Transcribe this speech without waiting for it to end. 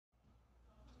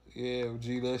Yeah,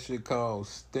 G, that shit called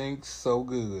Stinks So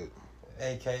Good.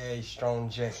 AKA Strong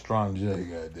J. Strong J,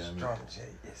 goddamn it. Strong J,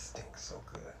 it stinks so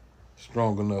good.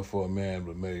 Strong enough for a man,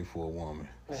 but made for a woman.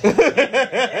 I ain't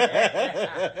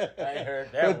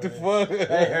heard that What the fuck? I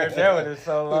ain't heard that one in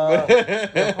so long. What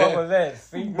the fuck was that?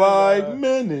 Secret, By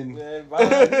Menon.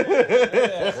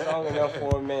 Yeah, strong enough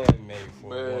for a man, made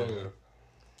for a woman.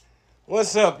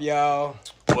 What's up, y'all?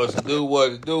 What's it do,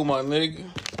 what it do, my nigga?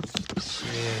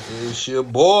 Yeah. It's your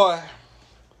boy,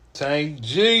 Tank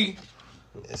G.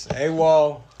 It's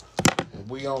AWOL.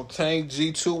 We on Tank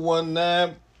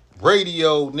G219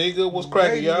 Radio, nigga. What's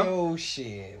cracking, y'all? Radio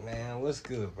shit, man. What's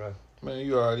good, bro? Man,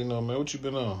 you already know, man. What you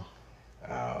been on?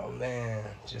 Oh, man.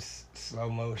 Just slow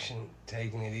motion,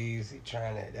 taking it easy,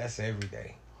 trying to, that's every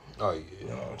day. Oh, yeah. You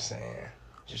know what I'm saying?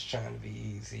 Just trying to be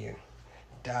easy and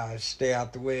dodge, stay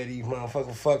out the way of these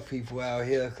motherfucking fuck people out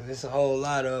here, because it's a whole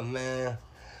lot of them, man.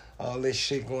 All this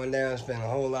shit going down. It's been a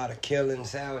whole lot of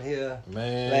killings out here.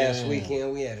 Man. Last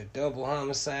weekend, we had a double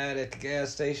homicide at the gas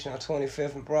station on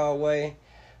 25th and Broadway.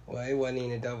 Well, it wasn't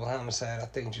even a double homicide. I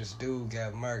think just dude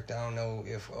got murked. I don't know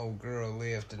if old girl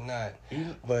lived or not.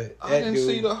 But I didn't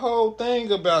see the whole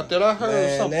thing about that. I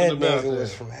heard something that about nigga that.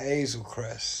 was from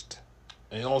Hazelcrest.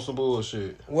 And on some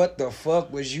bullshit. What the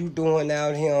fuck was you doing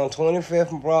out here on 25th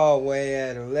and Broadway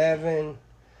at 11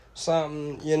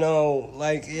 something? You know,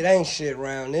 like, it ain't shit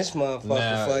around this motherfucker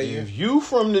Now, for you. if you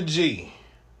from the G,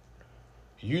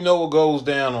 you know what goes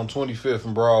down on 25th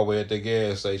and Broadway at the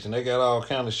gas station. They got all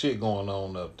kind of shit going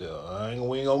on up there.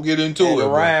 We ain't gonna get into it.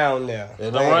 Around there.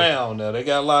 And around there. They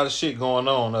got a lot of shit going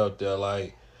on up there.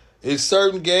 Like, it's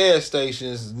certain gas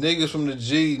stations niggas from the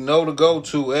G know to go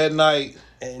to at night.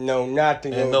 And know not to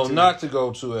go to. And know not to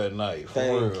go to at night. For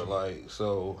Thank real. you. Like,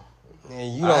 so.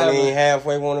 And you don't even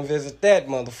halfway want to visit that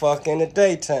motherfucker in the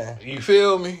daytime. You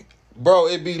feel me? Bro,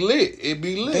 it be lit. It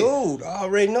be lit. Dude, I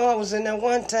already know I was in there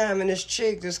one time and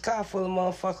this car full of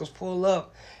motherfuckers pull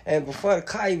up. And before the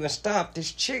car even stopped,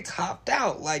 this chick hopped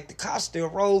out. Like, the car still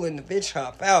rolling, the bitch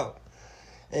hop out.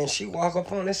 And she walk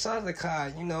up on this other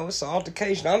car. You know, it's an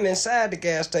altercation. I'm inside the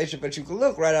gas station, but you can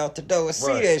look right out the door and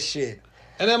see that shit.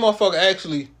 And that motherfucker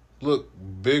actually look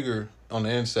bigger on the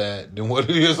inside than what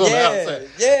it is on the outside.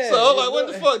 Yeah. So I'm like, what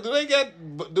the fuck?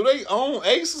 Do they own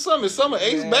Ace or something? Is some of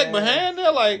Ace back behind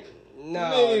there? Like, no,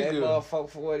 nigga. that motherfucker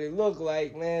for what it looked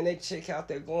like, man. That chick out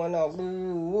there going off woo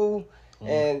woo woo.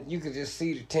 And you could just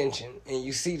see the tension and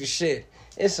you see the shit.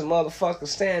 It's a motherfucker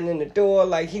standing in the door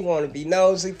like he want to be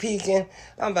nosy, peeking.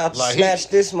 I'm about to snatch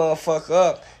this motherfucker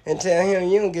up and tell him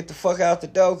you don't get the fuck out the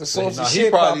door because soon as the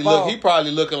shit pop off. He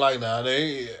probably looking like, nah,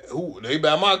 they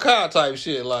by my car type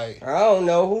shit. Like, I don't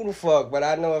know who the fuck, but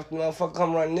I know if the motherfucker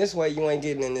come running this way, you ain't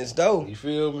getting in this door. You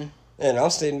feel me? And I'm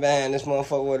sitting behind this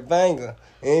motherfucker with a banger.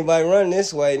 Anybody running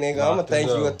this way, nigga, I'm gonna think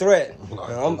you a threat.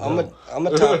 I'm gonna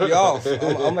top you off.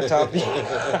 I'm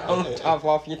gonna top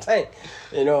off your tank.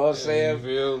 You know what I'm saying? You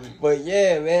feel me? But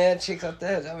yeah, man, chick up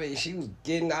there, I mean, she was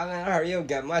getting, I hurry up,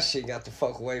 got my shit, got the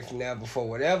fuck away from there before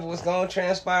whatever was gonna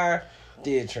transpire,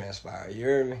 did transpire. You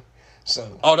heard me?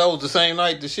 So. Oh, that was the same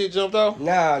night the shit jumped off?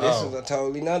 Nah, this was a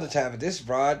totally another time, but this is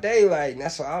broad daylight, and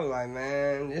that's why I was like,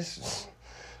 man, this is,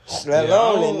 let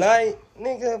alone at night,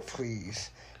 nigga, please.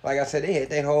 Like I said, they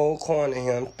had that whole corner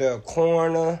here. The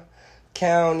corner,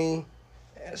 county,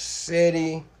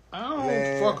 city.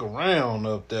 I don't fuck around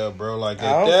up there, bro. Like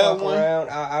I don't that fuck one. around.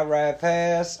 I ride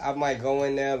past. I might go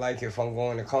in there, like if I'm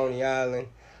going to Coney Island.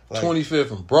 Like,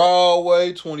 25th and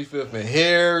Broadway, 25th and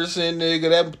Harrison, nigga.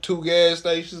 That two gas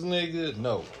stations, nigga.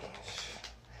 No.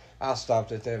 I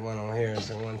stopped at that one on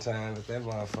Harrison one time, but that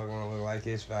motherfucker don't look like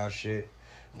it's about shit.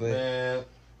 But man,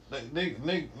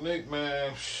 Nick,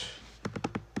 man.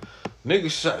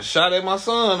 Nigga shot at my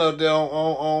son up there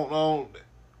on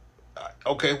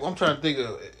okay, I'm trying to think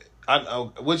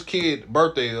of which kid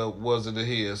birthday was it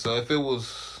his. So if it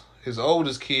was his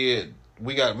oldest kid,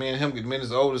 me and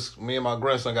my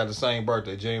grandson got the same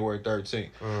birthday, January 13th.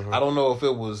 I don't know if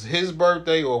it was his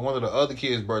birthday or one of the other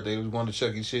kids' birthday. It was going to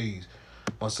Chuck E. Cheese.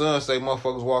 My son say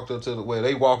motherfuckers walked up to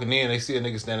they walking in, they see a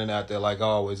nigga standing out there like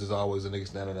always. There's always a nigga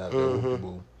standing out there.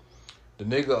 The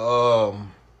nigga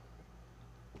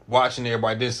watching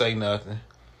everybody, didn't say nothing.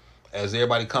 As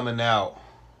everybody coming out,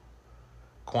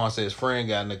 Quan said his friend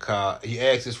got in the car. He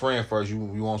asked his friend first, you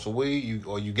want some weed?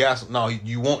 You got some? No,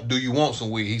 do you want some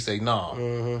weed? He say,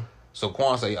 no. So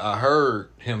Quan say, I heard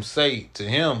him say to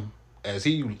him, as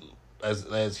he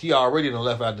already done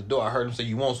left out the door, I heard him say,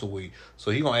 you want some weed?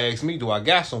 So he gonna ask me, do I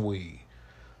got some weed?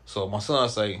 So my son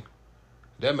say,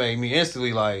 that made me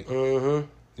instantly like, you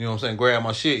you know what I'm saying, grab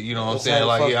my shit, you know what I'm That's saying? how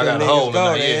Like, the yeah, I fuck got a them hole in niggas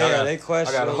go. that. Yeah, They I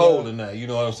question, got a hole in that, you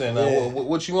know what I'm saying? Now, Yeah.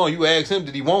 what you want? You ask him,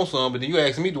 did he want some? But then you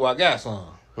ask me, do I got some?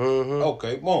 Mm-hmm.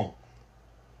 Okay, boom.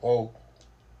 Oh.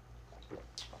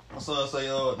 My son say,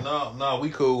 no,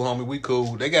 we cool, homie, we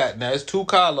cool. They got, now it's 2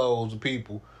 carloads of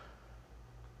people.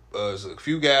 It's a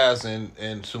few guys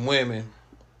and some women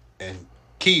and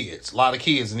kids. A lot of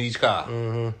kids in each car.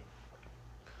 Mm-hmm.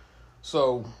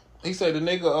 So, he said the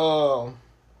nigga,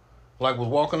 like, was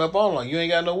walking up on him, like, you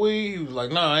ain't got no weed? He was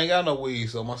like, nah, I ain't got no weed.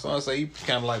 So my son said he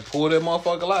kind of, like, pulled that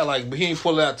motherfucker out. Like, but he ain't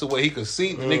pull it out to where he could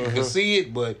see, the nigga could see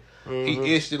it, but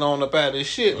he itched it on up out of his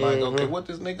shit. Like, okay, what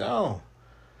this nigga on?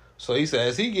 So he said,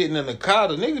 as he getting in the car,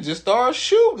 the nigga just started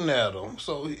shooting at him.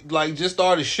 So, like, just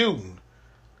started shooting.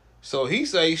 So he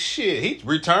say, shit, he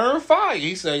returned fire.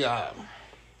 He say, I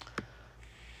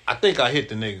think I hit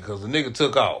the nigga because the nigga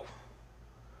took off.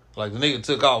 Like, the nigga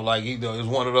took off like it was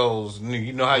one of those,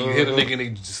 you know how you hit a nigga and they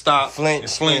just stop,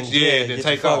 flinch, yeah, then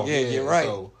take off. Yeah, you're right.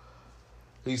 So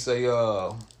he say,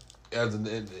 as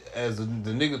the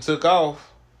nigga took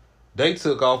off, they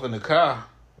took off in the car.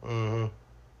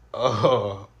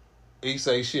 Mm-hmm. He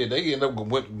say, shit, they end up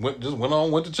went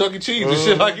to Chuck E. Cheese and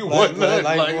shit like it wasn't nothing.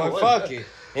 Like fuck it.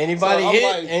 Anybody So I'm hit?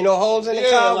 like, ain't no holes in the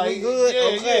car. Like, we good.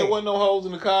 Yeah, okay. yeah, wasn't no holes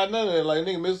in the car, none of that. Like,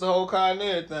 nigga missed the whole car and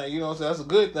everything. You know what I'm saying? That's a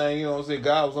good thing. You know what I'm saying?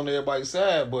 God was on everybody's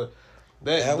side, but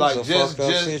that was like a fucked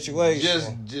up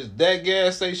situation. Just that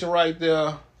gas station right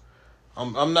there.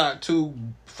 I'm not too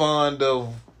fond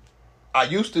of. I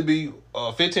used to be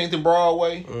 15th and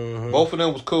Broadway. Mm-hmm. Both of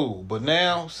them was cool, but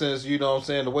now since you know what I'm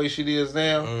saying the way shit is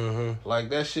now, like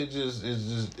that shit just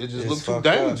looks too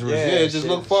dangerous. Yeah, it just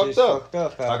look fucked up.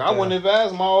 Like I wouldn't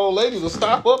advise my old lady to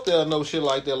stop up there, no shit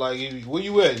like that. Like where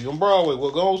you at? You on Broadway?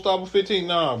 Well, go on stop at 15.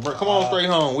 Nah, come on straight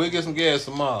home. We'll get some gas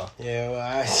tomorrow. Yeah,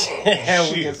 well,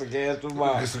 we'll get some gas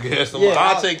tomorrow. Get some gas tomorrow.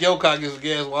 I'll take your car, get some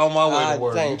gas while on my way to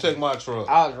work. You take my truck.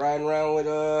 I was riding around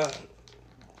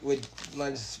with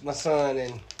my son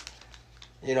and,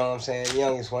 you know what I'm saying, the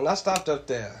youngest one. I stopped up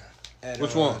there at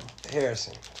which one?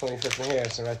 Harrison, 25th and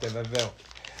Harrison, right there by Belt.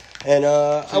 And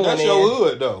I went that's your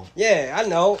hood though. Yeah, I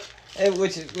know. And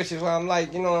which is why I'm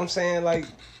like, you know what I'm saying, like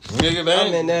nigga,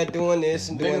 I'm in there doing this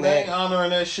and doing nigga, that. They ain't honoring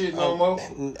that shit no more.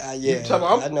 Yeah,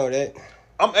 I know that.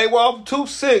 I'm 2'6",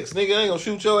 nigga. I ain't gonna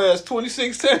shoot your ass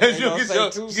 26 times. You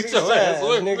get your ass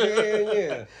with nigga.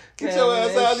 Yeah. Get your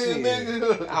ass out here,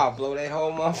 nigga. I'll blow that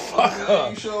whole motherfucker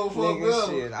up. You sure nigga, fuck up.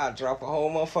 Shit, I'll drop a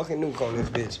whole motherfucking nuke on this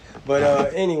bitch.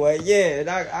 But anyway,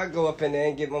 yeah, I go up in there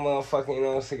and get my motherfucking, you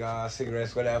know, cigars,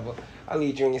 cigarettes, whatever. I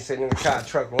leave Junior sitting in the car,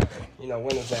 truck, you know,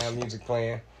 windows down, music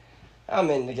playing. I'm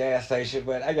in the gas station,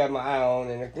 but I got my eye on,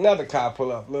 and another car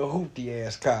pull up, little hoopty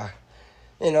ass car.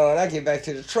 You know, and I get back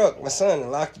to the truck. My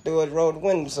son locked the door and rolled the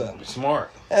windows up.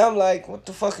 Smart. And I'm like, what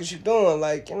the fuck is you doing?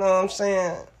 Like, you know what I'm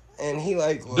saying? And he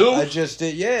like, well, I just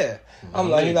did, yeah.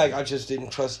 I'm like, I just didn't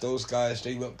trust those guys.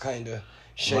 They look kind of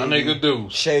shady. My nigga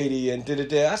Deuce. Shady and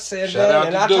da-da-da. I said, shout man, out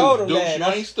and to I Deuce. told him Deuce, that. You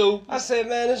ain't stupid. I said,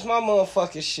 man, this my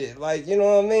motherfucking shit. Like, you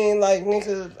know what I mean? Like,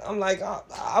 nigga, I'm like,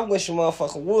 I wish a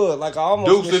motherfucker would. Like, I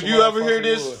almost Deuce, if you ever hear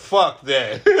this, fuck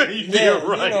that. You yeah,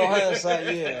 right. You know,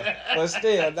 hindsight, yeah. But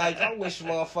still, like, I wish a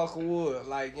motherfucker would.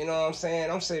 Like, you know what I'm saying?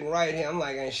 I'm sitting right here. I'm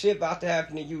like, ain't shit about to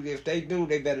happen to you. If they do,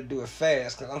 they better do it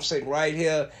fast. Because I'm sitting right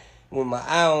here with my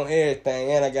eye on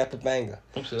everything, and I got the banger.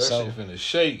 I'm sure that shit finna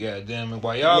shake, goddamn it.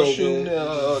 While y'all shooting,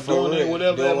 doing it,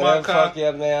 whatever at my car, fuck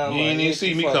yeah, man, you ain't even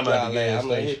see me come out the gas I'm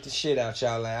gonna station. hit the shit out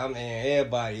y'all. Like, I'm airing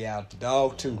everybody out, the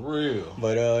dog too. Real.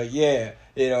 But yeah,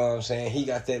 you know what I'm saying? He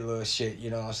got that little shit, you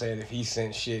know what I'm saying? If he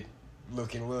sent shit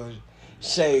looking a little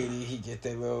shady, he get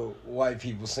that little white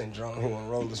people syndrome. He want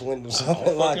to roll his windows up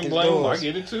and lock his doors. I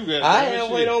get it too,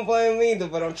 don't blame him either,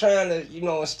 but I'm trying to, you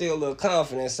know, instill a little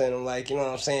confidence in him. Like, you know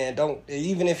what I'm saying? Don't,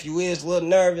 even if you is a little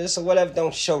nervous or whatever,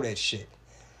 don't show that shit.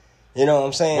 You know what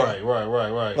I'm saying?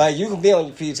 Right. Like, you can be on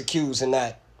your P's and Q's and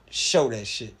not show that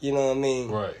shit. You know what I mean?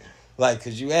 Right. Like,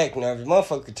 because you act nervous.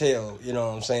 Motherfucker could tell, you know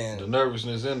what I'm saying? The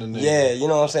nervousness in the nigga. Yeah, you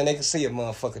know what I'm saying? They can see a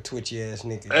motherfucker twitchy ass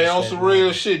nigga. Hey, on some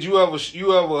real shit, you ever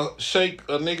shake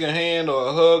a nigga hand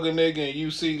or hug a nigga and you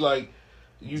see, like,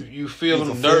 you feel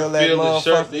them nerves, feel the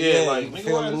shirt. Yeah, like, you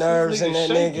feel the nerves in that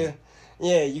nigga.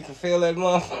 Yeah, you can feel that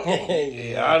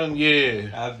motherfucker.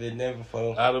 I've been there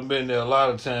before. I done been there a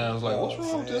lot of times. Like, what's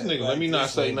wrong with this nigga? Like, let me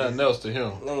not say nothing else to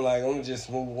him. I'm like, I'm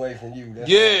just move away from you. That's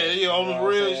on the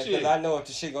real shit. Because I know if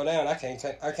the shit go down, I can't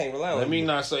rely on you. Let me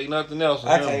not say nothing else to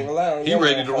I him. can't rely on you. He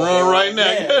ready to run right now.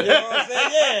 Yeah, you know what I'm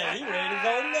saying? Yeah, he ready to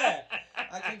go now.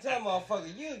 I can tell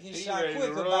motherfucker, you get shot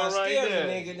quicker by a scary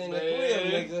nigga than a real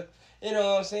nigga. You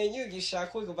know what I'm saying? You get shot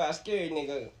quicker by a scary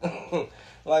nigga.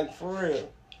 Like, for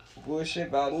real. Bullshit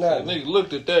about That nothing. nigga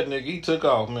looked at that nigga. He took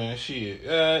off, man. Shit.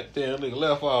 God damn, nigga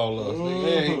left all of us.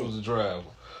 Nigga, and he was the driver.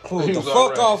 Pulled He the was fuck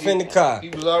alright. off in the car. He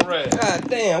was alright. God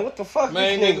damn, what the fuck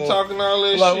Man, this nigga talking all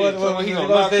that like, shit. So he gonna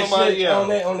knock that somebody shit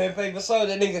out. on that paper soda,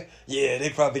 that nigga, yeah,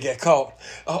 they probably got caught.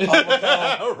 I'm gonna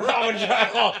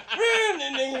drive off.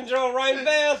 That nigga drove right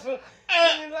past him.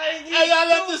 Hey, y'all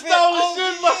left the stolen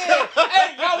shit in my car.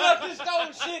 Hey, y'all left the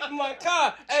stolen shit in my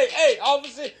car. Hey,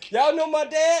 officer, y'all know my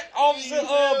dad? Officer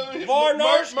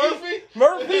Barnard Murphy?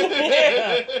 Murphy?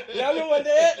 Yeah. Y'all know my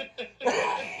dad?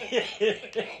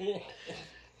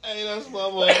 Hey, that's my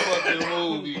motherfucking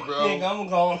movie, bro. Nigga, I'm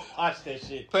gonna watch that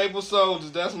shit. Paper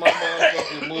Soldiers, that's my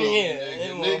motherfucking movie. Yeah,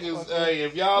 nigga. Niggas, hey,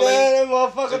 if y'all Man, ain't, that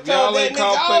motherfucker if y'all told that ain't nigga,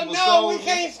 caught oh Paper no, we Soldiers-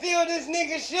 can't steal this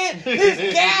nigga shit.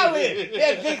 This Gallon,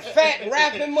 that big fat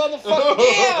rapping motherfucker.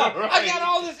 Yeah, I Right. got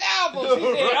all his albums.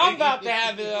 He said, I'm about to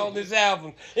have it on this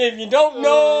album. If you don't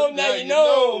know, now you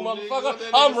know, nigga. motherfucker. What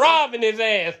that I'm nigga robbing his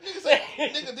ass.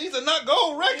 nigga, these are not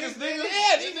gold records, nigga.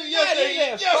 Yeah, these are Yes,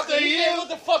 they is. What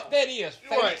the fuck that is?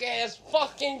 Fake Right. ass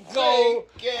fucking gold.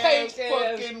 Fake ass Fake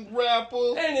ass. fucking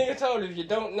rapper. That nigga told him, if you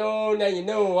don't know, now you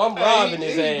know. I'm robbing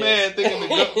his He's ass. mad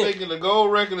thinking the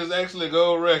gold record is actually a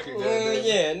gold record. goddamn.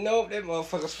 Yeah, nope, that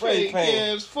motherfucker spray Fake paint.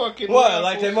 ass fucking What, rapper.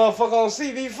 like that motherfucker on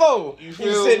CV4? You He was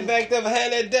feel sitting me? back there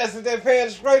behind that desk with that pan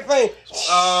of spray paint.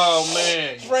 Oh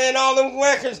man. Spraying all them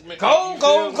records. Man, Gold, you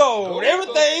gold, feel me? gold. Gold,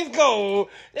 Everything's gold.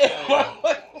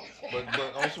 But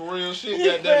on some real shit, You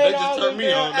goddamn, they read all just turned them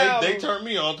me on. damn They albums. turned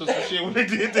me on to some shit when they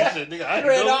did that shit, nigga. I Read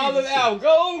didn't know all either. them out.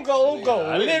 Gold, gold, Yeah, gold.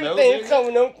 I didn't know, Everything's nigga.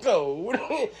 coming up gold.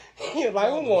 He was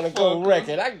like, we want a gold Motherfucker.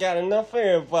 record. I got enough for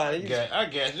everybody. I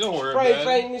got you. Don't worry Spray about it.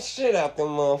 painting the shit out them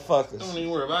motherfuckers. Don't even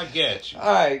worry about it. I got you.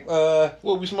 Alright,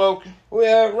 What we smoking?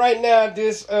 well, right now,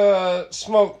 this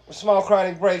small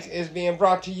chronic break is being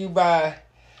brought to you by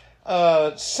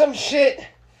some shit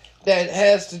that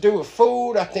has to do with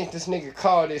food. I think this nigga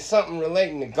called it something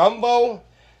relating to gumbo.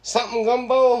 Something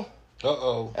gumbo.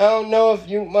 Uh-oh. I don't know if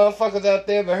you motherfuckers out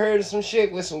there ever heard of some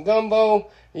shit with some gumbo,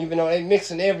 even though they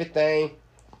mixing everything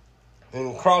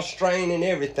and cross-strain and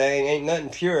everything. Ain't nothing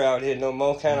pure out here no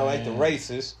more, kind of like the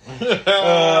racists.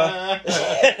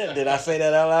 Did I say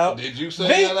that out loud? Did you say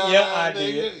Bink. that out Yeah, loud, I nigga?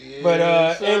 did. Yeah,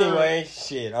 But sir. anyway,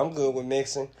 shit, I'm good with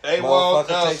mixing. AWOL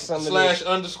Motherfucker, take some of slash this.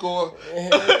 underscore. Yeah,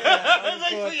 Make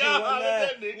sure y'all holler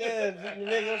at that nigga. Yeah,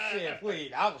 nigga, shit,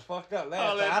 please. I was fucked up last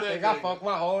Holler time. at I that think I nigga. fucked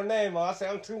my whole name up. I said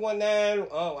I'm 219,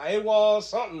 AWOL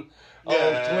something on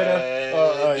God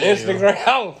Twitter, damn. Instagram.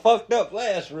 I was fucked up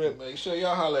last rip. Make sure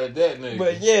y'all holler at that nigga.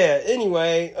 But yeah,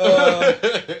 anyway,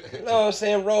 you know what I'm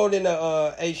saying? Rolled in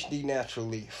a HD natural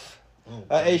leaf,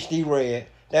 HD red.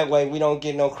 That way we don't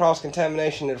get no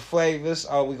cross-contamination of the flavors.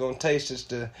 All we gonna taste is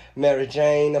the Mary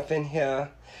Jane up in here.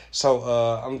 So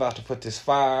I'm about to put this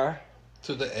fire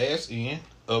to the ass end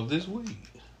of this weed.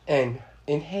 and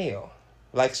inhale,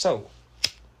 like so.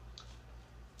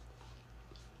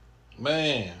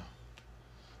 Man,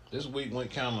 this week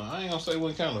went kind of, I ain't gonna say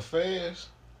went kind of fast.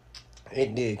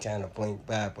 It did kind of blink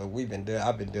by, but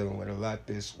I've been dealing with a lot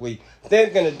this week.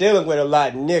 Thinking of dealing with a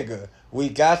lot, nigga. We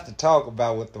got to talk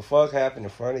about what the fuck happened in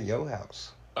front of your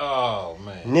house. Oh,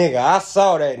 man. Nigga, I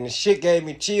saw that and the shit gave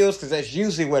me chills because that's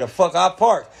usually where the fuck I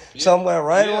park. Somewhere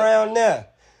right Yeah. around there.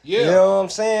 Yeah. You know what I'm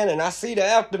saying? And I see the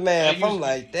aftermath. And you- I'm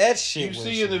like, that shit You was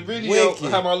see in the video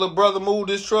wicked. how my little brother moved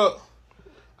his truck?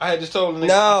 I had just told him.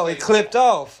 No, it clipped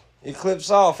off. It clips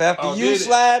off after Oh, you did it?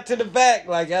 slide to the back,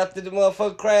 like after the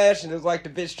motherfucker crash, and it was like the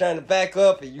bitch trying to back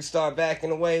up, and you start backing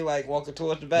away, like walking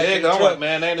towards the back Yeah, of the I'm truck like,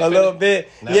 man, they a little bit.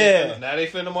 Now Yeah, Now they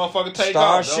finna motherfucker take start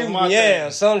off. That was shooting. my Yeah,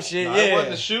 thing. some shit. Nah, it wasn't Yeah,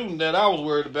 the shooting that I was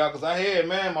worried about because I had,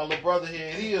 man, my little brother had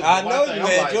his. I but my know thing, you I'm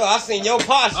had. like, Your, I seen your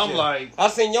posture. I'm like, I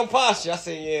seen your posture. I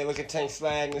said, yeah, look at Tank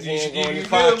sliding his You- hand, you- going in you his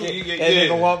feel me? pocket. You get- That yeah.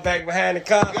 nigga walk back behind the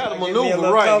car. Gotta Give me a maneuver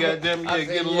little right, cover. goddamn, I yeah,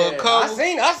 said, get a little cover. I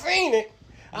seen it.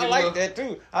 I Get a like little- that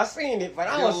too. I seen it, but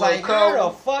I Get a was little like, how the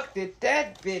cover. fuck did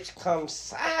that bitch come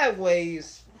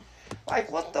sideways?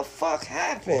 Like, what the fuck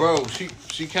happened? bro,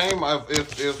 she came.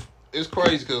 If it's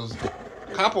crazy because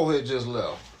Capo had just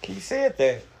left. He said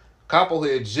that. Capo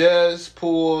had just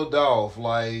pulled off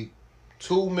like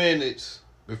 2 minutes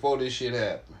before this shit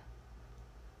happened.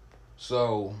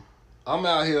 So I'm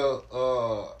out here.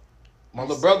 My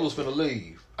little brother was finna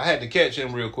leave. I had to catch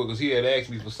him real quick because he had asked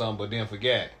me for something, but then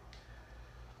forgot.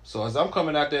 So as I'm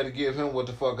coming out there to give him what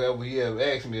the fuck ever he had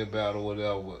asked me about or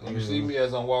whatever, you see me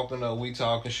as I'm walking up, we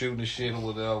talking, shooting the shit or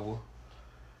whatever,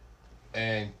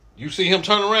 and you see him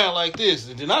turn around like this,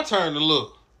 and then I turn to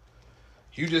look.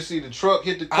 You just see the truck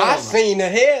hit the corner. I seen the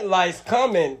headlights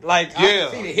coming. Like, I Yeah,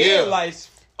 could see the yeah. headlights.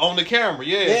 On the camera,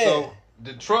 yeah. Yeah. So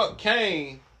the truck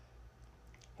came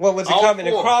What was it coming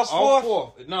across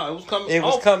Fourth? No, it was coming. It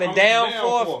was coming down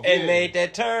Fourth and yeah. made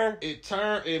that turn.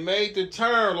 It made the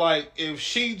turn like if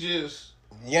she just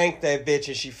yanked that bitch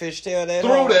and she fishtailed that.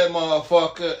 Threw that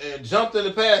motherfucker and jumped in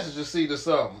the passenger seat or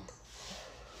something.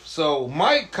 So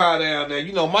Mike caught down there.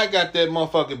 You know, Mike got that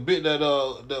motherfucking bit that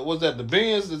was that the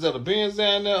Benz? Is that a Benz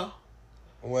down there?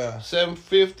 Well,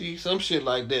 750, some shit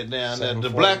like that down there.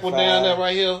 The black one down there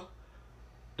right here.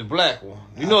 The black one.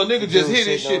 You know, a nigga just hit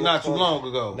his shit not too long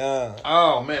ago. Nah.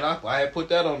 Oh man, I had put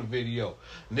that on the video.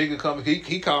 Nigga coming,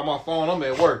 he called my phone. I'm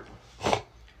at work.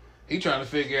 He trying to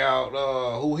figure out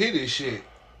who hit his shit.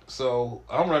 So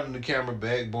I'm running the camera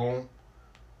back. Boom.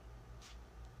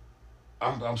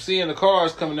 I'm seeing the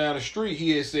cars coming down the street.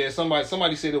 He had said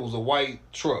somebody said it was a white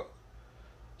truck.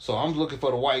 So I'm looking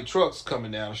for the white trucks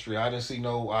coming down the street. I didn't see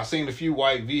I seen a few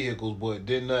white vehicles, but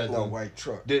did nothing. No white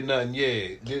truck. Did nothing.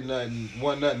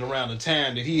 Wasn't nothing around the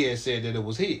time that he had said that it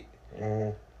was hit.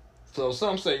 Mm-hmm. So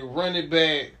some say run it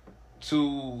back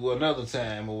to another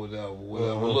time or whatever,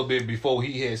 a little bit before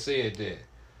he had said that.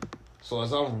 So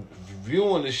as I'm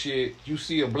viewing the shit, you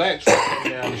see a black truck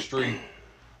coming down the street.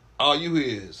 All you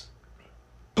hear is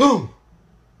boom.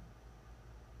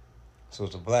 So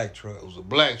it's a black truck. It was a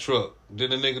black truck.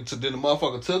 Then the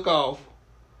motherfucker took off.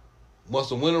 Must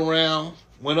have went around,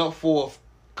 went up Fourth,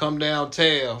 come down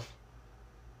Taft,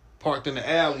 parked in the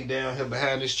alley down here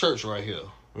behind this church right here.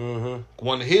 Mm-hmm.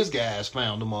 One of his guys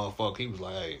found the motherfucker. He was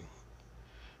like, "Hey,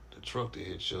 the truck that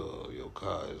hit your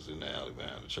car is in the alley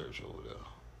behind the church over there."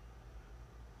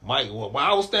 Mike, while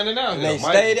I was standing out here, they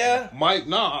stay there? Mike,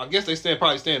 I guess they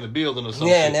probably stay in the building or something.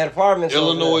 Yeah, in that apartment.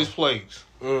 Illinois plates.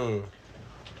 Mm.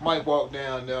 Mike walked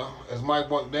down there. As Mike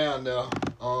walked down there,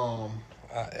 I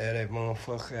air that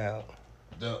motherfucker out.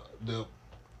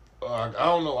 I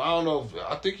don't know.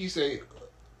 I think he said.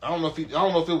 I don't know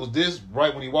if it was this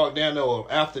right when he walked down there or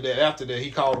after that. After that, he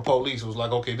called the police. It was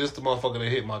like, okay, this the motherfucker that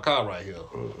hit my car right here.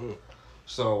 Mm-hmm.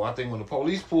 So I think when the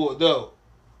police pulled up,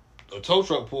 a tow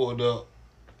truck pulled up.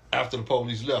 After the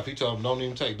police left, he told them,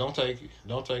 don't take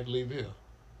it, leave it here.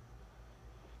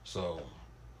 So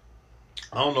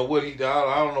I don't know what he did.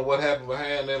 I don't know what happened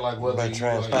behind that. Like whether he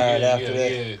transpired after that.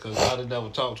 Yeah, because I didn't ever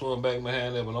talk to him back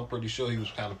behind that, but I'm pretty sure he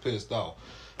was kind of pissed off.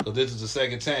 Because this is the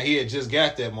second time he had just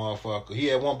got that motherfucker. He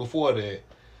had one before that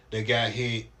got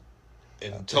hit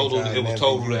and it was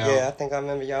totaled out. Yeah, I think I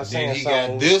remember y'all saying then he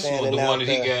something. got this one, the one that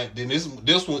he got. Then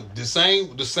this one, the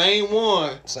same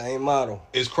one, same model.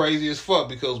 It's crazy as fuck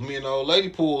because me and the old lady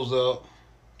pulls up,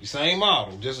 the same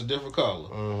model, just a different color.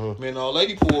 Mm-hmm. Me and the old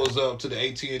lady pulls up to the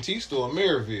AT&T store in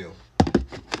Maryville.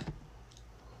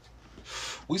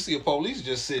 We see a police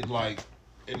just sitting like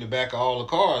in the back of all the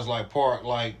cars, like parked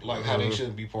like how they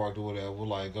shouldn't be parked or whatever. We're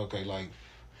like, okay, like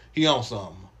he on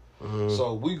something. Mm-hmm.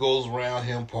 So we goes around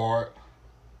him parked.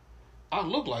 I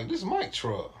look like this Mike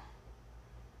truck.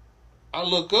 I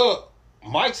look up,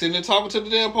 Mike's sitting there talking to the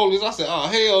damn police. I said, oh,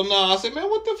 hell no. I said, man,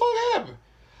 what the fuck happened?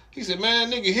 He said,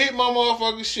 man, nigga hit my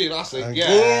motherfucking shit. I said,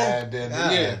 God damn.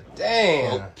 Yeah.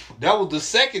 Damn. So, that was the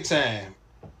second time.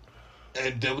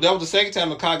 And that was the second time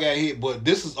the car got hit, but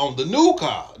this is on the new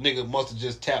car. Nigga must have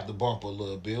just tapped the bumper a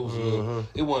little bit. It was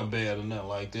it wasn't bad or nothing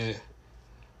like that.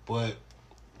 But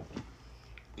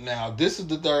now this is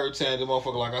the third time the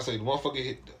motherfucker, like I said, the motherfucker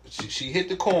hit. She hit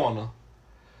the corner.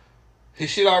 His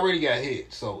shit already got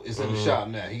hit, so it's in the shop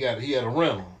now. He had a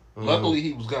rental. Luckily,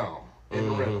 he was gone in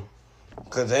the rental.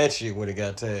 Cause that shit would have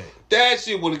got tagged. That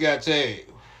shit would have got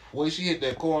tagged. When she hit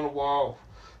that corner wall,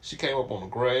 she came up on the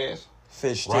grass.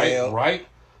 Fishtail. Right.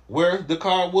 Where the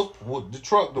car was, the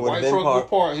truck, the white truck was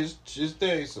parked. His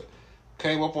thing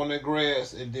came up on that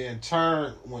grass and then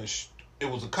turned when it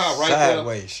was a car right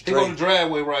sideways, there. straight. He go to the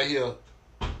driveway right here.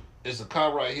 It's a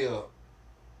car right here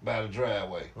by the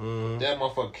driveway. That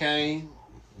motherfucker came,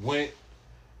 went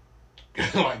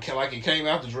like it came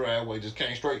out the driveway, just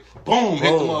came straight, boom,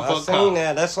 hit the motherfucker. I seen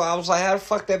that. That's why I was like, how the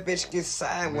fuck that bitch get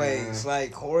sideways,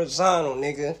 like horizontal,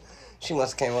 nigga? She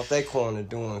must have came off that corner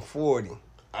doing 40.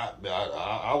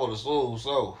 I would assume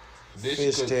so.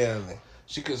 Fishtailing.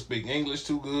 She couldn't speak English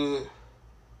too good.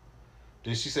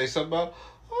 Did she say something about,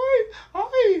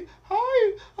 hi,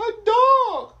 a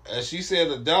dog? As she said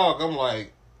a dog, I'm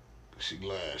like, she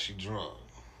glad she drunk.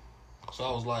 So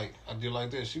I was like, I did like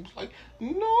this. She was like,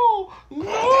 no.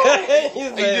 I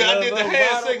did the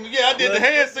hand signal. Yeah, I did the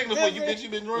hand signal for you, bitch. You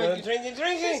been drinking. Drinking.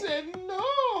 She said,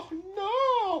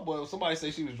 no. But somebody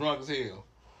said she was drunk as hell.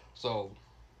 So,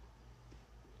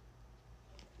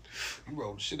 you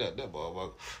rolled the shit out that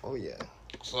motherfucker. Oh, yeah.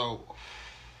 So,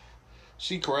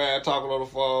 she cried, talking on the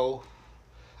phone.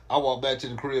 I walked back to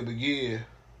the crib again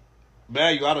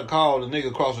value, I done called the nigga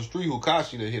across the street who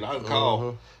Kashi that hit. I done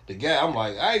called the guy. I'm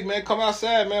like, hey, man, come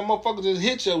outside, man. Motherfucker just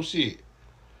hit your shit.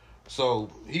 So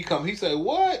he say,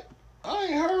 what? I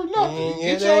ain't heard nothing.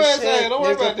 Get your ass out. Don't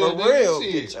worry about that, nigga.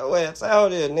 Shit. Get your ass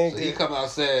out there, nigga. So he come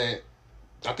outside.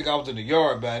 I think I was in the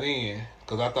yard by then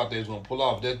because I thought they was going to pull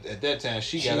off. At that time,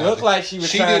 she got out. She looked like she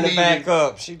was trying to back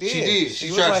up. She did. She did. She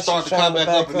tried to start the car back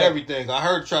up and everything. I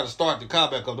heard her try to start the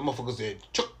car back up. The motherfucker said,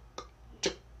 chuck,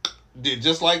 chuck. Did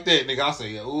just like that, nigga. I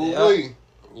said, ooh, wee.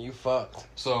 You fucked.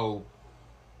 So,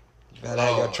 better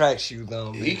have your track shoes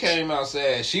on, bitch. He came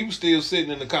outside. She was still sitting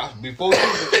in the car. Before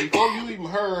you even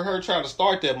heard her try to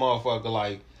start that motherfucker,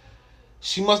 like,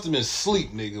 she must have been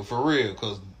asleep, nigga, for real,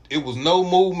 because it was no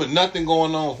movement, nothing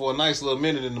going on for a nice little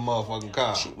minute in the motherfucking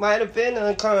car. She might have been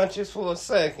unconscious for a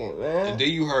second, man. And then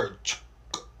you heard,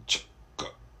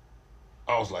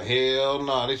 I was like, hell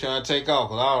nah, they trying to take off.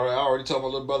 Because I already told my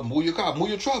little brother, move your car, move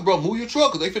your truck, bro, move your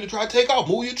truck. Because they finna try to take off,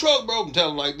 move your truck, bro. And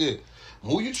tell him like this,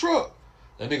 move your truck.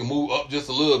 That nigga moved up just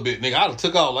a little bit, nigga. I done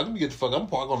took off. Like, let me get the fuck. I'm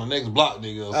park on the next block,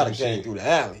 nigga. Or I done came through the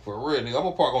alley. For real, nigga. I'm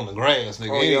gonna park on the grass, nigga.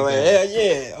 Oh, hell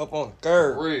yeah, up on the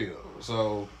curb. For real.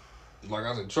 So, like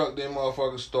I said, truck didn't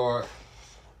motherfucker start.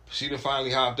 She done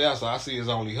finally hopped out, so I see it's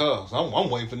only her. So I'm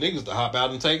waiting for niggas to hop out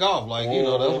and take off. Like, you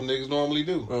know, that's what niggas normally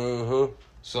do. Mm-hmm.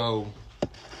 So,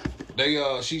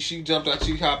 they, she jumped out,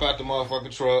 she hopped out the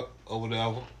motherfucking truck or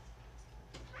whatever.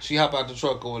 She hopped out the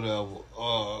truck or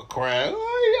whatever, crying,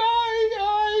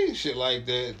 shit like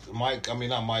that.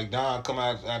 Not Mike, Don come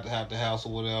out the house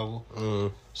or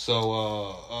whatever. So,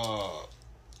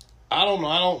 I don't know.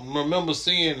 I don't remember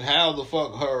seeing how the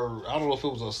fuck I don't know if it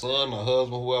was her son or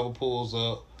husband, whoever pulls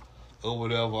up or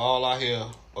whatever. All I hear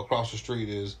across the street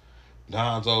is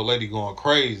Don's old lady going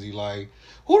crazy. Like,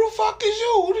 who the fuck is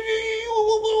you?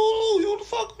 Who the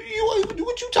fuck are you?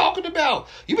 What you talking about?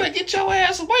 You better get your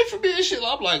ass away from me and shit.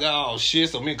 I'm like, oh shit.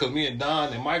 So because me and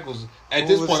Don and Mike was, at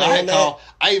this point,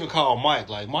 I even called Mike.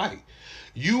 Like, Mike,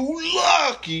 you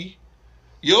lucky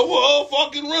your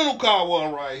motherfucking rental car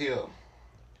wasn't right here.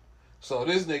 So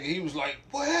this nigga, he was like,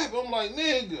 what happened? I'm like,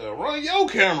 nigga, run your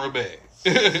camera back.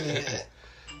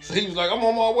 So he was like, I'm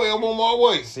on my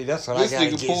way. See, that's what this I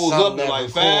gotta nigga get. pulls up in like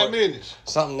 5 minutes.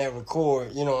 Something that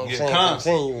record, you know what I'm saying,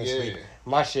 continuously. Yeah.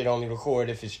 My shit only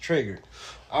record if it's triggered.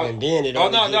 And then it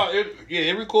only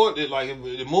it record it, like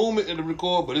the movement it'll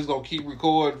record, but it's gonna keep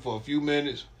recording for a few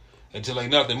minutes until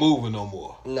ain't nothing moving no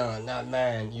more. No, not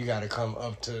mine. You gotta come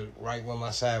up to right where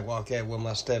my sidewalk at, where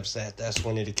my steps at. That's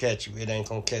when it'll catch you. It ain't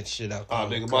gonna catch shit out there. Oh,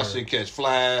 nigga, my shit catch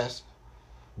flies,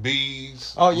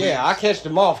 bees. Oh, yeah, I catch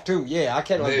the moth, too. Yeah, I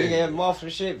catch like big ass moth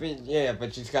and shit. But yeah,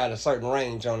 but it's got a certain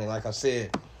range on it, like I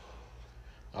said.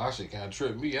 Oh, that shit kind of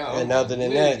tripped me out. And other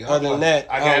than that,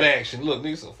 I got action. Look,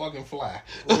 nigga's a fucking fly.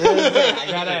 I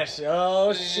got action.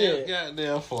 Oh, shit.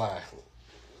 Goddamn fly.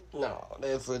 No,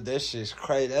 that shit's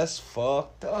crazy. That's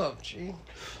fucked up, G.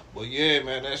 But yeah,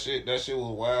 man, that shit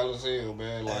was wild as hell,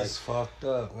 man. Like, that's fucked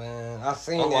up, man. I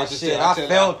seen that shit. I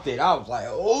felt it. I was like,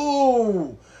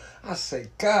 ooh. I said,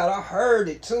 God, I heard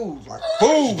it too. Like,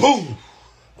 boom, boom,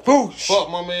 boom. Fuck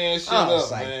my man shit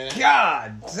up, like, man.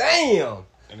 God damn.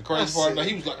 And the crazy part about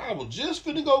he was like, I was just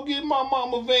finna go get my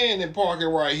mama van and park it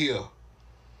right here.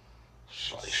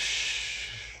 Like,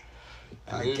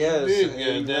 I guess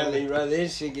he rather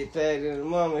this shit get tagged in the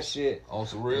mama shit. On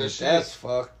some real shit. That's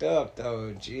fucked up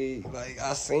though, G. Like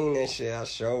I seen that shit, I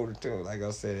showed it to him. Like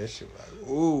I said, that shit like,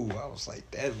 ooh. I was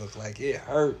like, that looked like it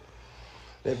hurt.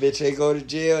 That bitch ain't go to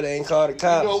jail. They ain't called the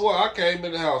cops. You know what? I came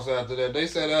in the house after that. They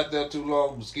sat out there too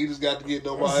long. Mosquitoes got to get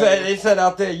nobody. They sat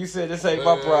out there. You said this ain't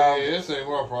my problem. Yeah, this ain't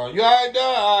my problem. You alright, done?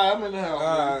 Alright, I'm in the house.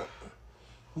 Alright.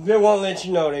 They won't let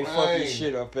you know they fucking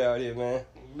shit up out here, man.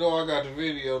 You know I got the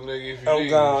video, nigga. If you I'm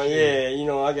gone. Yeah, you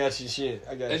know I got your shit.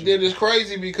 I got. And then it's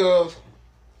crazy because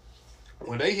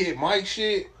when they hit Mike's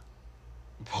shit,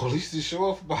 police didn't show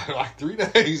up for about like 3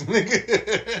 days,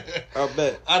 nigga. I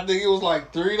bet. I think it was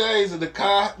like 3 days in the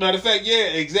car. Matter of fact, yeah,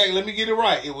 exactly. Let me get it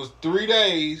right. It was 3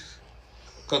 days.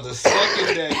 Because the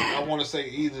second day, I want to say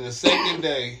either the second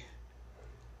day,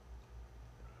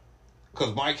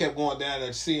 because Mike kept going down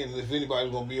there seeing if anybody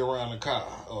was going to be around the car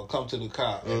or come to the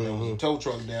car. And there was a tow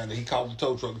truck down there. He called the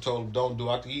tow truck and told him, don't do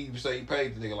it. After he even say he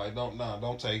paid the nigga, like,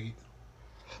 don't take it.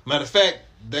 Matter of fact,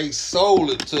 they sold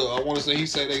it to, I want to say, he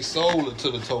said they sold it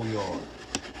to the tow yard.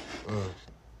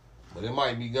 But it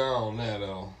might be gone now,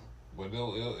 though. But it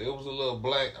was a little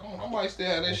black. I might still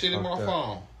have that shit in my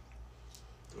phone.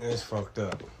 It's fucked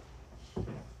up.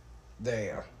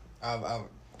 Damn.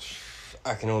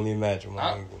 I can only imagine.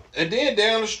 And then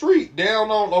down the street,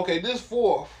 down on, this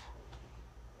 4th,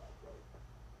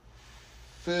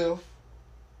 5th,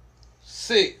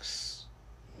 6th,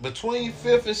 between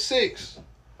 5th and 6th,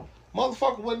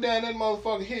 motherfucker went down that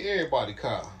motherfucker, hit everybody's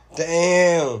car.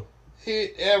 Damn.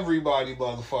 Hit everybody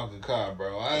motherfucking car,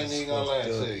 bro. I ain't even gonna lie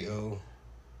to you.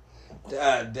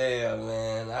 God damn,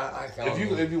 man. I can't.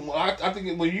 I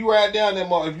think when you ride down that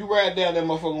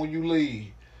motherfucker when you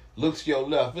leave, look to your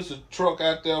left. It's a truck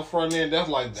out there front end. That's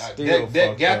like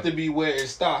that got to be where it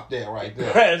stopped at right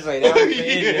there. That's like that was the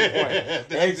ending point.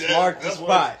 They marked the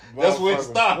spot. That's where it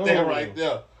stopped at right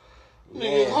there.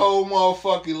 Nigga's whole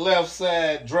motherfucking left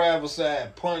side, driver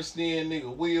side, punched in,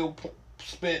 nigga, wheel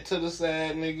spent to the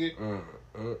side, nigga.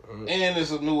 And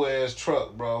it's a new ass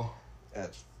truck, bro.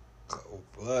 That's cold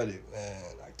blooded, man.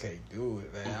 I can't do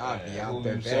it, man. I'll be out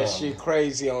there. That shit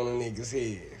crazy on a nigga's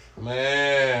head.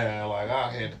 Man, like I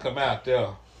had to come out there.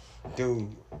 Dude.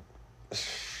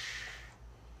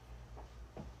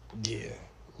 Yeah.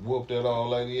 Whoop that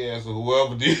old lady ass or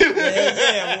whoever did.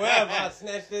 Yeah, whoever. I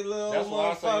snatched that little That's why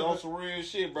I say on motherfucker. some real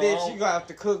shit, bro. Bitch, you gonna have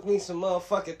to cook me some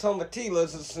motherfucking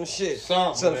tomatillas or some shit.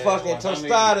 Something, some man. fucking Like,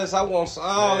 tostadas. I want some,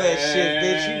 all that shit,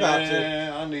 bitch. You got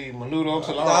to. I need menudo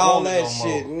till I don't All want that it no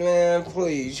shit, more. man.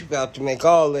 Please, you got to make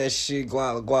all that shit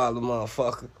guala,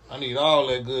 motherfucker. I need all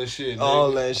that good shit, nigga.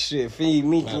 All that shit. Feed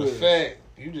me Matter of good. fact,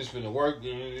 you just finna work.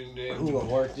 You gonna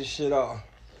work this shit off.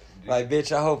 Like,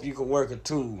 bitch, I hope you can work a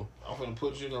tool. I'm finna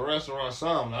put you in a restaurant or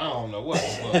something. I don't know what the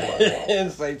fuck.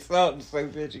 And say something. Say,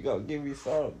 bitch, you gonna give me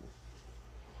something.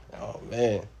 Oh,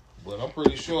 man. But I'm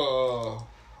pretty sure,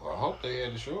 I hope they had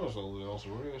insurance over there on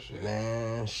some real shit.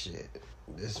 Man, shit.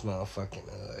 This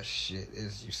motherfucking, shit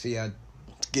is, you see how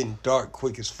it's getting dark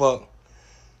quick as fuck.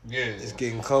 Yeah. It's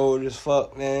getting cold as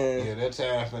fuck, man. Yeah, that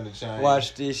time finna change.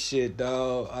 Watch this shit,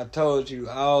 dog. I told you,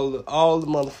 all the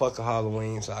motherfucking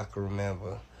Halloweens I can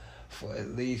remember for at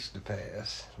least the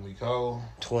past We cold.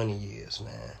 20 years,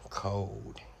 man.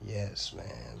 Cold. Yes, man.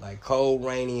 Like cold,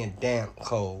 rainy, and damp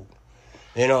cold.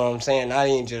 You know what I'm saying? Not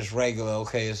even just regular,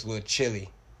 okay, it's a little chilly.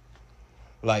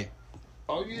 Like,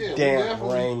 Oh, yeah. damp,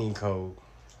 rainy, cold.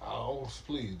 Oh,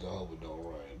 please, don't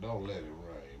rain. Don't let it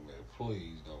rain, man.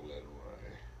 Please don't let it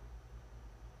rain.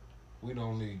 We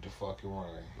don't need the fucking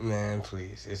rain. Man,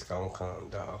 please. It's gonna come,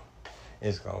 dog.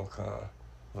 It's gonna come.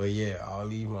 But yeah, all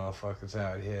these motherfuckers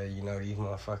out here, you know, these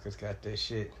motherfuckers got this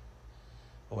shit.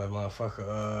 What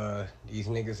motherfucker, these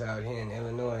niggas out here in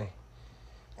Illinois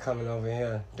coming over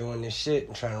here doing this shit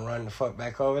and trying to run the fuck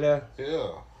back over there.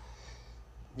 Yeah.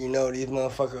 You know, these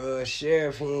motherfucker,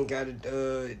 sheriff, he ain't got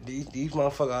to, these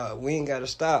motherfucker, we ain't got to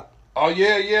stop. Oh,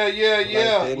 yeah. them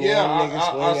niggas, we ain't I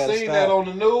gotta seen stop. that on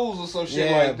the news or some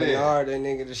shit like that. Bernard, that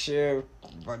nigga, the sheriff,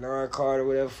 Bernard Carter,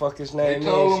 whatever the fuck his name They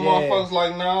told is. them motherfuckers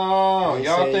like, nah, They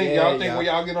y'all say, think yeah, when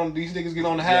y'all get on these niggas get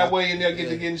on the highway and they'll get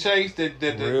to getting chased that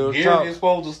the Real gear talk. is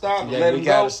supposed to stop and Yeah, let we them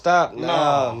gotta go. stop. No.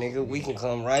 Nah, nigga, we can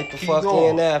come right the Keep fuck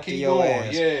going. in after Keep your going,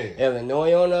 ass. yeah.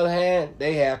 Illinois, on the other hand,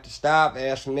 they have to stop,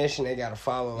 ask permission. They gotta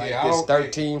follow like Yeah, I this don't-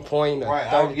 13 point or Right?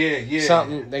 30, Yeah.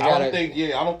 something. They gotta.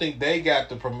 I don't think they got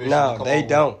the permission. No, to come they over.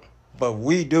 don't. But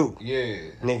we do. Yeah.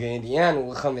 Nigga, Indiana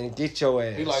will come in and get your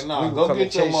ass. He like, nah, we will go come get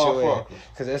and your chase your ass.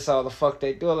 motherfuckers. Cause that's all the fuck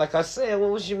they do. Like I said, what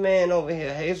was your man over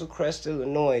here? Hazel Crest,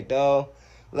 Illinois, dog.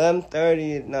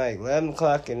 11:30 at night, 11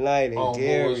 o'clock at night in Oh,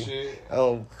 Gary.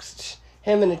 bullshit.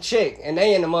 Him and the chick, and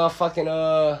they in the motherfucking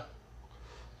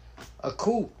a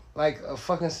coupe, like a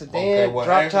fucking sedan,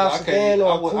 drop top sedan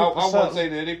or a coupe or I wouldn't something. say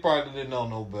that. They probably didn't know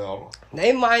no better.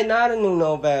 They might not have knew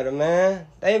no better, man.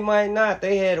 They might not.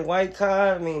 They had a white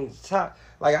car. I mean, top.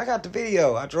 Like I got the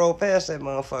video. I drove past that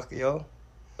motherfucker, yo.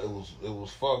 It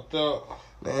was fucked up.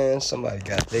 Man, somebody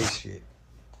got their shit.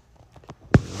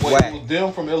 Wait, Whack. it was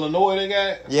them from Illinois they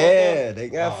got? Yeah, they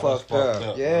got Oh, that's fucked up. fucked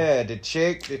up, Yeah, the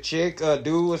chick,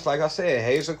 dude was like I said,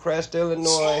 Hazel Crest, Illinois.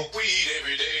 Smoke weed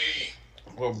every day.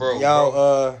 Well, bro,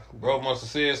 Y'all, must have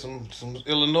said some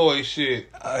Illinois shit.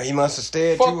 he must have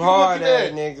stared Fuck too you hard looking at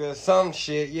at? a nigga. Some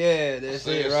shit, yeah, that's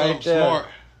Said it right something there. smart.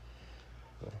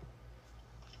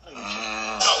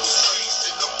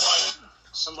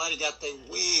 Somebody got their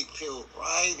wig peeled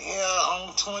right here on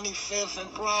 25th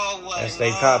and Broadway. As they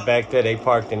man. pop back there, they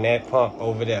parked in that pump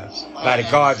over there by the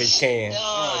garbage can.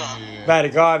 Oh, yeah. By the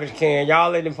garbage can.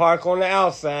 Y'all let them park on the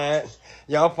outside.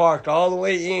 Y'all parked all the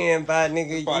way in by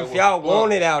nigga. Probably If y'all was fuck.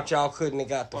 wanted out, y'all couldn't have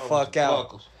got the Probably fuck some out.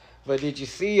 fuckers. But did you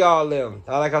see all them?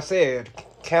 Like I said,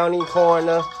 county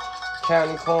corner.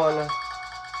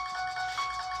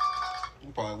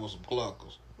 You probably was some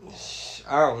cluckers.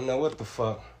 I don't know what the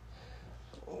fuck.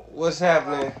 What's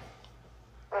happening?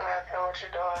 What you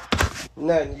doing?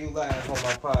 Nothing. You live on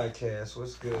my podcast.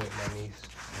 What's good, my niece?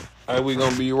 All right, we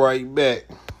gonna be right back.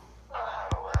 Well,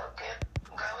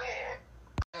 go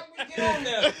ahead. get on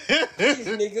there, these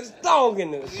niggas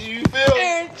dogging us. You feel me?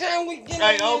 Every time we get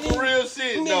Hey, on on some real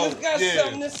shit, niggas though. got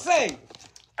something to say.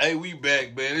 Hey, we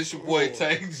back, man. It's your boy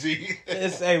Tank G.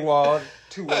 It's A-Wall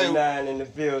 219 in the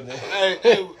building.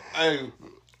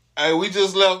 Hey, we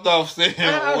just left off saying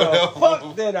How the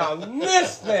fuck did I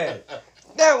miss that?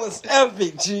 That was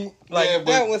epic, G. Like, Yeah, but-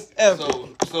 that was epic.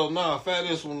 So nah, fat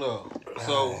this one up.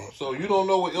 So you don't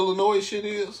know what Illinois shit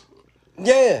is?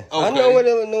 Yeah, I Okay. know what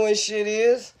Illinois shit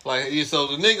is. Like, yeah, so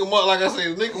the nigga, like I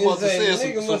said, the nigga must have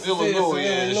said some Illinois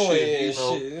ass shit, you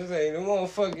know? This ain't the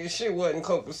motherfucking shit wasn't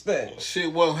Copacetic.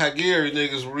 Shit wasn't how Gary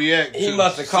niggas react to He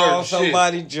must have called certain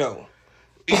somebody Joe.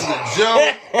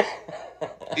 shit.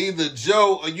 Either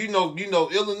Joe, or you know,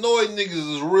 Illinois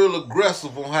niggas is real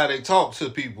aggressive on how they talk to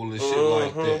people and shit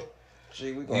like that.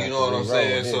 Gee, we gonna You have know to what I'm re-roll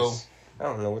saying? this. So I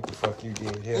don't know what the fuck you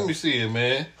did here. let me see it,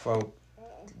 man. Folk,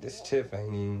 this tip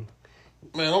ain't even.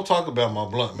 Man, don't talk about my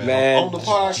blunt, man. Man, On the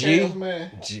podcast, G,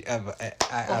 man.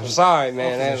 I'm sorry,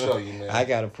 man. I'm finna show you, man. I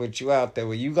gotta put you out there.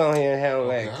 Well, you go ahead and handle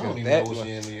Okay, that. I don't even That know what's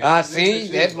in there. I This see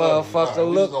shit that is ugly. motherfucker Alright, we just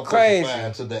look gonna crazy. Put the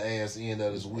fire to the ass end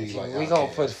of this week. Like We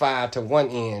gonna put fire to one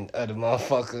end of the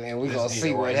motherfucker, and we Let's gonna get see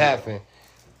it what right happen.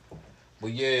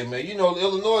 But yeah, man, you know,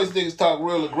 Illinois niggas talk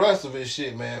real aggressive and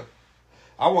shit, man.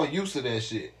 I wasn't used to that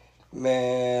shit.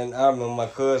 Man, I remember my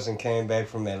cousin came back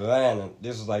from Atlanta.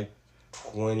 This was like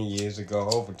 20 years ago,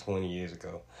 over 20 years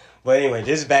ago. But anyway,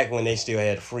 this is back when they still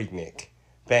had a Freaknik.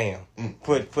 Bam.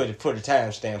 Put a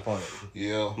timestamp on it.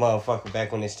 Yeah. Motherfucker,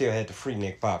 back when they still had the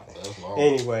Freaknik popping. That's long.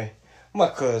 Anyway, my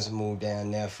cousin moved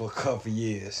down there for a couple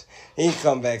years. He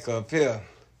come back up here.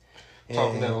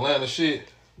 Talking that And Atlanta shit.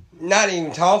 not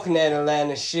even talking that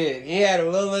Atlanta shit. He had a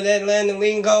little of that Atlanta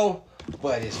lingo,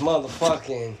 but it's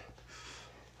motherfucking...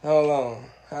 Hold on.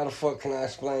 How the fuck can I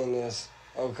explain this?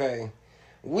 Okay.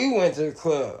 We went to the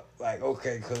club. Like,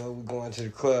 okay, cuz, we going to the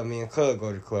club. Me and cuz go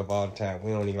to the club all the time.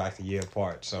 We only like a year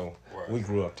apart, so Right. we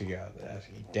grew up together.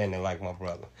 He damn near like my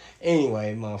brother.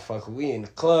 Anyway, motherfucker, we in the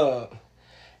club,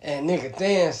 and nigga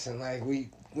dancing. Like, we, you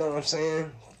know what I'm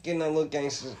saying? Getting a little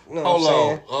gangsters, you know what I'm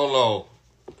saying? Hold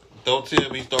on. Don't tell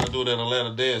me he started doing that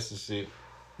Atlanta dance and shit.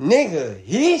 Nigga,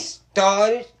 he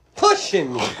started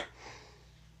pushing me.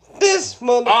 This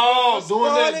motherfucker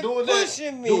started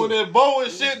pushing me. Doing that bow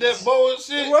and shit,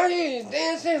 Right here,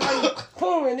 dancing like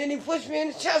boom, and then he pushed me in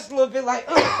the chest a little bit, like,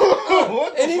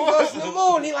 What the and he fuck? pushed me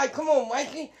more, and he like, come on,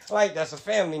 Mikey, like that's a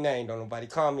family name. Don't nobody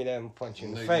call me that and punch you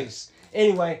in the Nigga. face.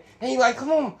 Anyway, and he like,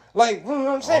 come on, like, you know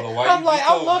what I'm saying? I don't know why I'm you like,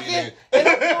 just I'm told me looking, and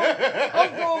I'm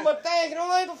doing my thing, and I'm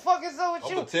like, the fuck is up with I'm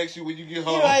you? gonna text you when you get He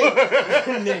home. like,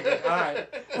 nigga, all right,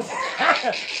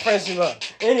 press him up.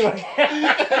 Anyway,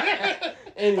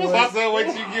 I said wait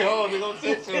till you get home, they gonna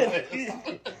text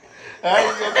you. I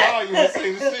ain't gonna call you and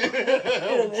say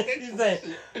the shit. He said,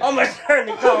 I'm gonna turn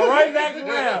the call right back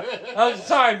around. I'm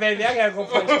sorry, baby. I gotta go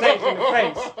punch Tate in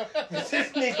the face. This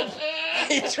nigga,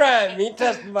 he tried me. He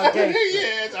tested my case.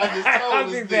 Yeah, I just I'll told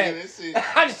be this back. nigga that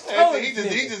shit. I just told He this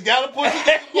he nigga. just gotta push it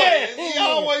this way. He Yeah.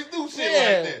 always do shit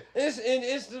Yeah, like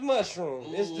that. it's the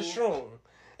mushroom. It's the shroom.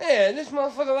 Yeah, this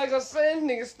motherfucker, like I said, this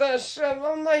nigga started shoving.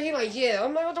 I'm like, he like, yeah.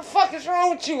 I'm like, what the fuck is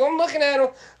wrong with you? I'm looking at him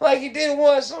like he did it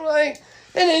once. I'm like,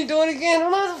 and then he do it again.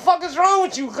 I'm like, what the fuck is wrong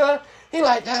with you, cuz? He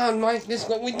like, damn, Mike, this is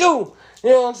what we do. You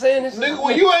know what I'm saying? This is Nigga, what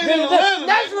when we- you ain't in Atlanta,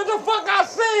 That's nigga. what the fuck I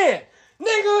said.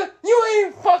 Nigga, you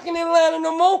ain't fucking Atlanta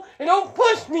no more. And don't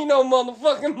push me no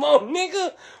motherfucking more,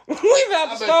 nigga. We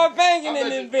about to start banging in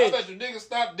this bitch. I bet you niggas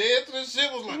stopped dancing and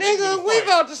shit was like, Nigga, we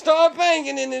about to start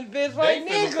banging in this bitch. Like,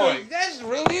 They finna nigga, fight. that's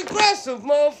really aggressive,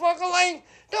 motherfucker. Like,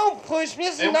 don't push me.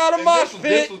 This is And- not a and mosh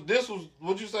pit. This was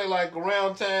what you say, like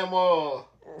around time,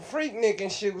 Freaknik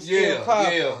and shit was Yeah, still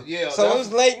popping. yeah. So it That's-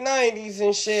 was late 90s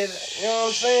and shit. You know what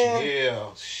I'm saying? Yeah,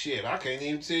 shit. I can't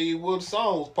even tell you what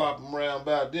song was popping around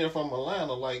back then from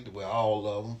Atlanta, like, well, all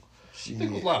of them. I think there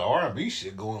was a lot of R&B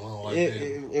shit going on like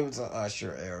that. It was an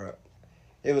Usher era.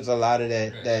 It was a lot of I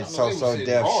that know so they was hitting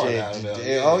def hard shit. out of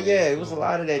there. Oh Yeah. yeah, it was a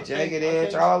lot of that I Jagged can't-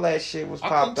 Edge. All that shit was I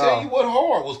couldn't popped tell you off. what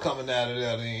hard was coming out of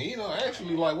there then. You know,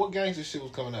 actually, like, what gangster shit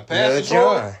was coming out? Lil Pastor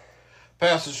Troy? John,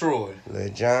 Pastor Troy. Lil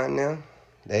John, them.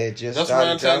 They had just That's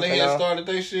around started the time they jumping had off. started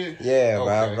their shit? Yeah,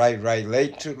 Okay. right.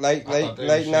 Late I thought they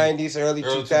late was 90s, early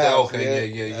Early 2000s. okay,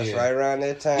 yeah. That's right around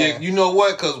that time. Yeah, you know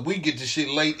what? Because we get the shit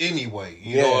late anyway.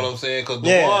 You know Yeah. what I'm saying? Because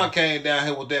Yeah. DeJuan came down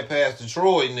here with that Pastor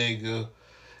Troy nigga.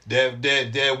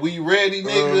 That we ready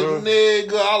nigga,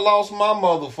 nigga. I lost my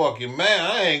motherfucking man.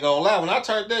 I ain't gonna lie. When I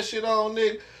turned that shit on,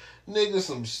 nigga,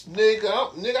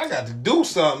 I got to do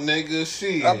something, nigga.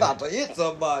 Shit. I'm about to hit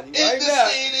somebody It's right the now.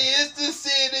 city. It's the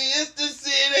city. It's the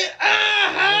city.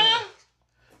 Uh-huh.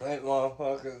 That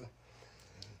motherfucker.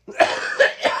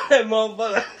 That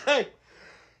motherfucker. Hey.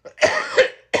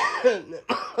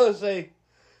 say,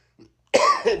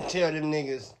 tell them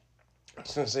niggas,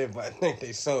 since everybody think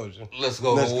they soldier. Let's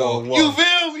go. Let's go. You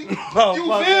feel me? You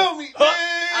feel me?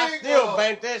 I still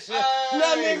bank that shit.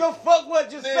 Nah, nigga, fuck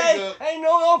what you say. Ain't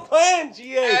no plan,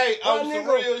 GA. Hey, on some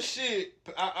real shit.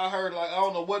 I heard, like, I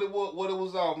don't know what it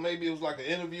was on. Maybe it was like an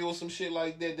interview or some shit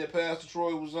like that Pastor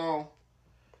Troy was on.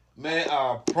 Man,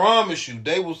 I promise you,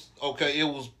 they was okay. It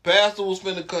was Pastor was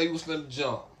finna cut. He was finna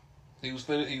jump. He was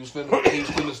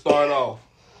finna start off.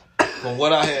 From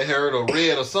what I had heard or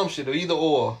read or some shit or either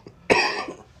or.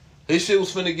 His shit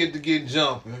was finna get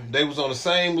jumping. They was on the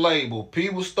same label. P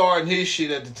was starting his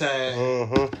shit at the time.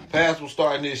 Mm-hmm. Pastor was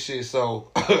starting his shit.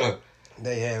 So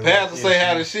they had Pastor say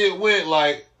how the shit went.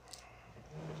 Like,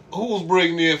 who was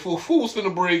bringing in? Who was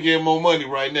finna bring in more money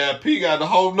right now? P got the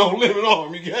whole No Limit on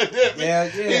him. You got that? Yeah.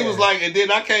 He was like, and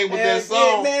then I came with that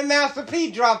song. Yeah, man, Master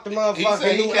P dropped the motherfucking he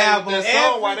said he new came album with that song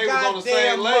every while they was on the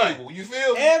same label. month. You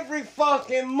feel me? Every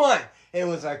fucking month. It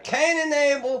was a Cain and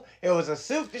Abel. It was a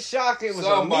Silk the Shocker. It was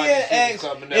Somebody a Mia X.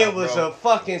 It was a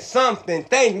fucking something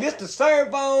thing. Mr.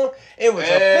 Servbone. It was a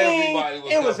Fiend.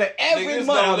 It was a every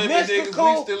month. A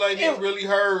Mystical. We still ain't really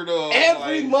heard of.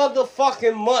 Every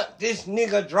motherfucking month, this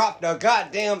nigga dropped a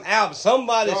goddamn album.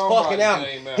 Somebody's fucking album.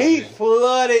 He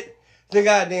flooded the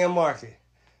goddamn market.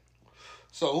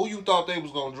 So who you thought they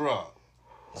was gonna drop?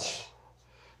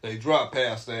 They dropped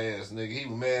past the ass, nigga. He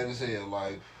was mad as hell.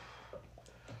 Like.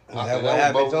 Is that what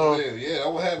happened to him? Yeah,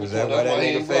 that what happened to him. Was that why that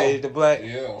nigga faded to black?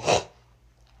 Yeah.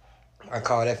 I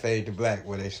call that fade to black,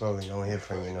 where they slowly don't hear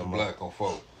from me no more. Black on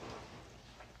folk.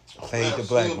 Fade to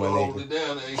black, my nigga. Holding it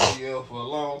down to ATL for a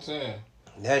long time.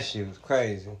 That shit was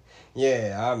crazy.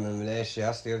 Yeah, I remember that shit.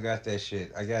 I still got that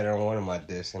shit. I got it on one of my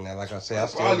discs, and like I said, I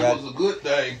still got it. Probably was a good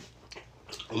thing.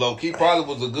 Low key probably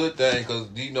was a good thing because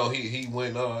you know he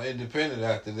went independent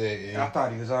after that. I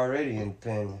thought he was already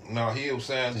independent. No, he was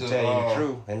signed to tell you the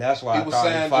truth, and that's why I thought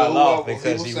he fell off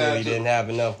because he really didn't have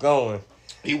enough going.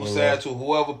 He was signed to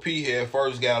whoever P had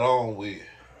first got on with.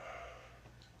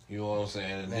 You know what I'm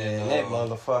saying? And man, then, that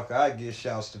motherfucker, I give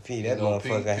shouts to P. That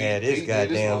motherfucker had his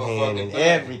goddamn hand in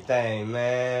everything,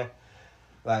 man.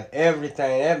 Like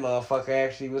everything. That motherfucker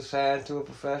actually was signed to a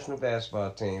professional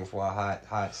basketball team for a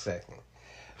hot second.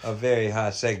 A very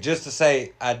hot second. Just to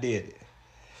say I did it.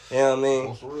 You know what I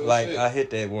mean? Like shit. I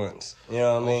hit that once. You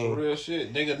know what I mean? Real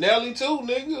shit. Nigga Nelly too,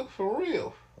 nigga. For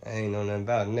real. I ain't know nothing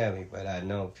about Nelly, but I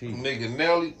know people. Nigga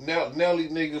Nelly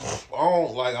nigga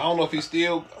on, like, I don't know if he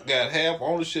still got half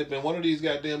ownership in one of these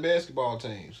goddamn basketball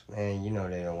teams. Man, you know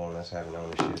they don't want us having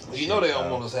ownership. You know they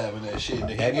don't want us having that shit.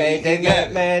 Nigga.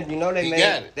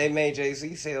 They made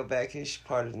Jay-Z sell back his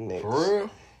part of the Knicks. For real?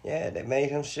 Yeah, they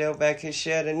made him sell back his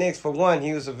share of the Knicks. For one,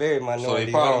 he was a very minority owner. So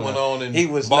they probably went on and he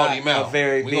was bought not him out. A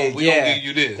very we big. We gonna give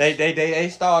you this. They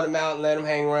started him out and let him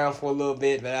hang around for a little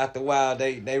bit, but after a while,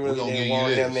 they really didn't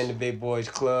want him in the big boys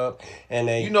club. And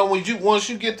they, you know, once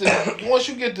you get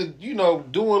to you know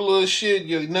doing little shit,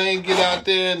 your name get out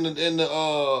there in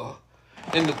the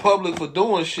public for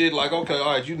doing shit. Like, okay,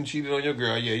 all right, you done cheated on your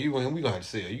girl. Yeah, we gonna have to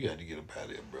sell. You got to get up out of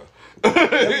there, bro. Them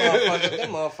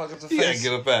motherfuckers are you gotta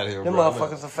get up out of here, them bro. Them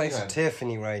motherfuckers are facing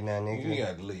Tiffany right now, nigga. You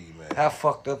gotta leave, man. How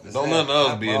fucked up is that? Don't none of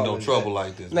us be in no trouble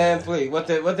like this, man. Please, what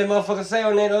the motherfuckers say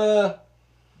on that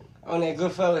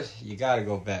Goodfellas? You gotta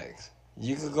go back.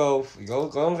 You could go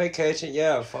on vacation,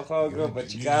 yeah, fuck all good,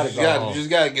 but you gotta go home. You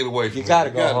just gotta get away from You gotta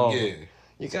it. go home. Yeah.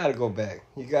 You gotta go back.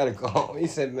 You gotta go home. He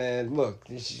said, man, look,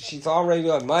 she's already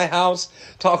at my house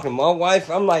talking to my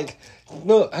wife. I'm like,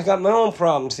 look, I got my own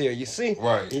problems here. You see?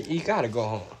 Right. You gotta go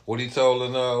home. What he told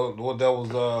what that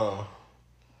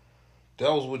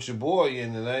was with your boy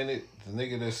in it, ain't it? The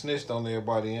nigga that snitched on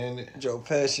everybody, ain't it? Joe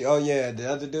Pesci. Oh yeah, the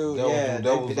other dude. They did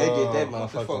that motherfucker.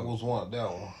 What the fuck was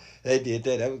that one? They did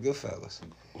that. That was Goodfellas.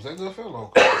 Was that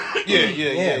Goodfellas?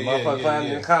 Yeah. Motherfucker climbed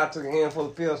in the car, took a handful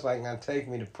of pills, like, now take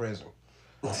me to prison.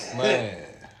 Man.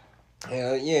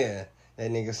 Hell yeah. That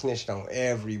nigga snitched on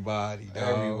everybody,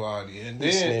 dog. Everybody. And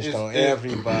then snitched on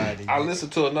everybody. I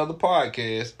listened to another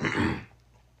podcast.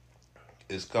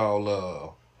 It's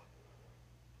called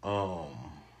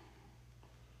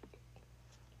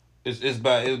it's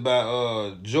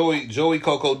by Joey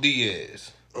Coco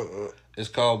Diaz. It's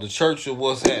called The Church of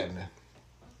What's Happening.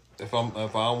 If I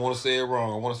don't want to say it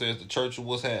wrong, I want to say it's The Church of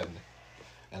What's Happening.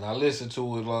 And I listened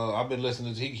to it. I've been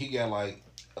listening to. He got like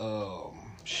probably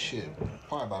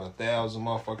about 1,000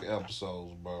 motherfucking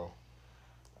episodes, bro.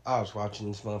 I was watching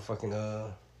this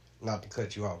motherfucking not to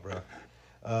cut you off, bro.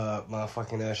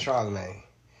 Motherfucking Charlemagne.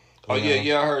 Oh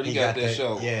yeah, I heard he got that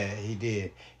show. Yeah, he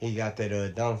did. He got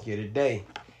that donkey of the day.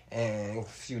 And a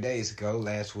few days ago,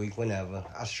 last week, whenever,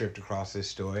 I stripped across this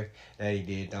story that he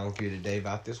did Donkey today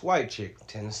about this white chick from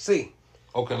Tennessee.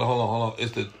 Okay, now, hold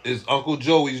on. It's Uncle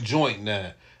Joey's joint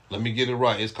now. Let me get it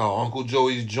right. It's called Uncle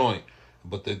Joey's joint.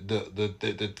 But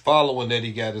the following that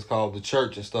he got is called the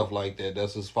church and stuff like that.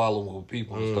 That's his following with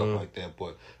people and stuff like that.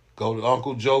 But go to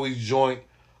Uncle Joey's joint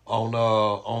on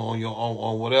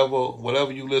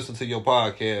whatever you listen to your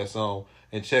podcast on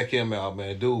and check him out,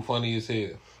 man. Dude, funny as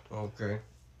hell. Okay.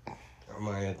 I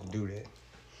might have to do that.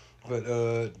 But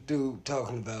dude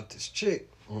talking about this chick,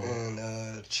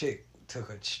 and chick took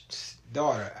her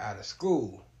daughter out of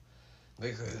school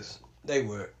because they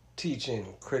were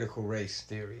teaching critical race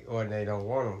theory, or they don't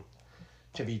want them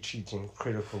to be teaching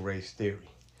critical race theory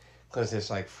because it's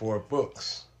like 4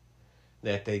 books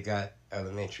that they got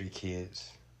elementary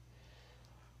kids.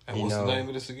 And what's the name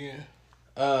of this again?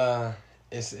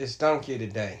 It's Donkey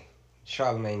Today.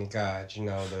 Charlamagne the God,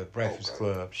 the Breakfast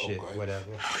Club shit,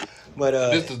 whatever.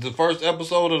 But this is the first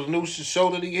episode of the new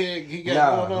show that he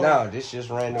got going on? No, this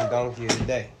just random Donkey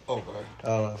Today.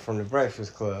 Okay. From the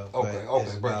Breakfast Club. Okay.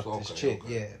 It's about this chick.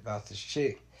 Yeah, about this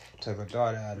chick. Took her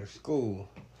daughter out of school,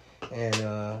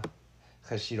 and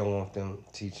because she don't want them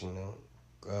teaching them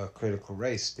critical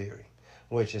race theory,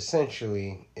 which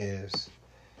essentially is,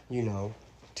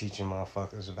 teaching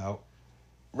motherfuckers about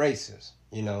races.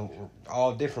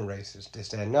 All different races, this,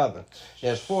 that, and other.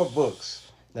 There's 4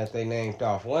 books that they named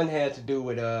off. One had to do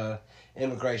with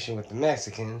immigration with the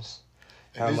Mexicans.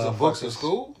 And these are books in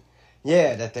school?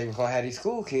 Yeah, that they were going to have these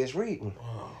school kids reading.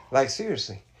 Oh. Like,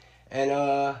 seriously. And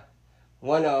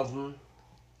one of them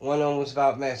was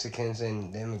about Mexicans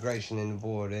and the immigration and the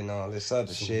border and all this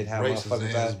other shit. How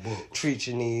motherfuckers are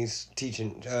treating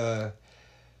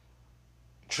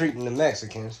the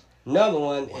Mexicans. Another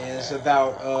one is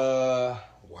about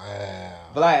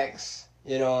blacks,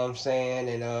 you know what I'm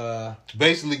saying, and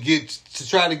basically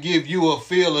try to give you a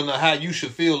feeling of how you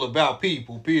should feel about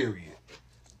people, period.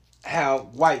 How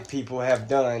white people have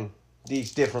done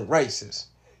these different races,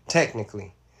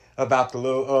 technically. About the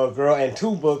little girl, and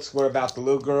 2 books were about the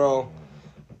little girl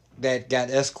that got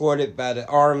escorted by the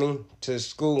army to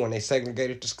school when they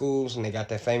segregated the schools, and they got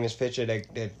that famous picture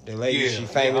that the lady, she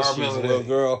famous, she's a little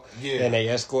girl, and they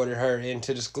escorted her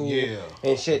into the school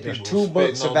and shit. There's 2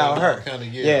 books about her.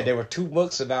 There were 2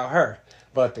 books about her.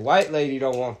 But the white lady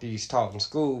don't want these taught in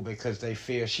school because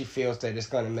she feels that it's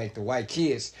going to make the white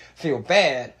kids feel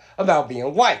bad about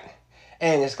being white.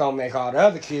 And it's going to make all the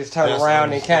other kids turn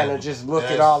around and kind of just look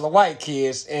at all the white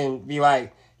kids and be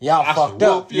like, y'all fucked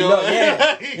up, you know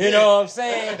what I'm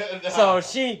saying? So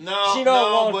she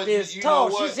don't want this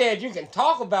taught. She said you can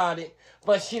talk about it,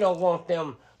 but she don't want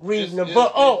them reading the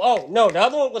book. No, the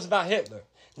other one was about Hitler.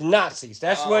 The Nazis.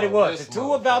 That's what it was. The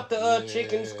 2 about the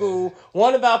chick in school.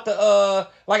 One about the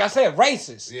like I said,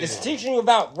 races. It's teaching you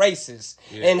about races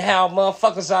and how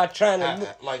motherfuckers are trying to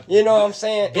you know what I'm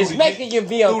saying? It's making you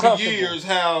be uncomfortable. Through the years,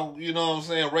 how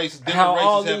different races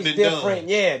have been done.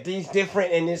 Yeah, these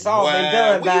different, and it's all been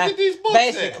done by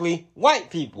basically white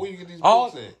people. Where you get these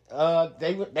books at?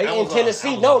 They in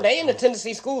Tennessee. No, they in the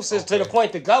Tennessee school system to the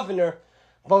point the governor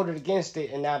voted against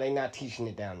it, and now they not teaching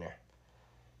it down there.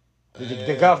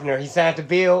 The governor, he signed the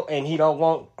bill, and he don't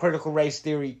want critical race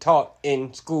theory taught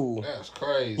in school. That's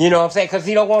crazy. You know what I'm saying? Because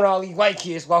he don't want all these white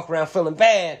kids walking around feeling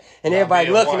bad, and everybody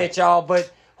looking at y'all.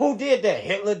 But who did that?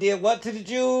 Hitler did what to the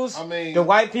Jews? I mean, the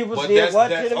white people did what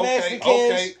to the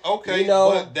Mexicans? Okay,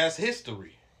 but that's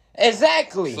history.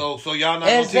 Exactly. So y'all not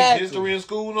gonna teach history in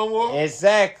school no more?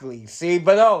 Exactly. See,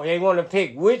 but no, they want to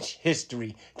pick which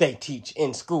history they teach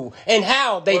in school and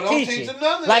how they teach it.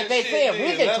 Like they said,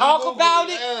 we can talk about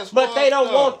it, but they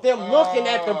don't want them looking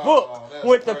at the book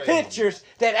with the pictures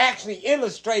that actually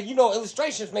illustrate.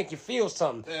 Illustrations make you feel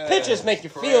something. Pictures make you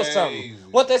feel something.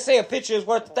 What they say, a picture is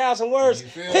worth 1,000 words.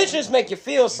 Pictures make you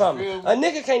feel something. A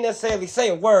nigga can't necessarily say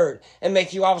a word and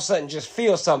make you all of a sudden just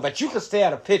feel something, but you can stare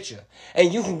at a picture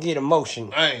and you can get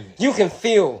emotion. You can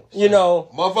feel,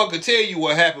 Motherfucker tell you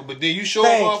what happened, but then you show a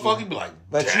motherfucker, be like,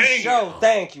 but damn. You show,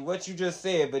 thank you, what you just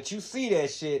said, but you see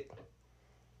that shit.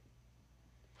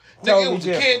 Nigga, it was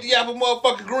a candy apple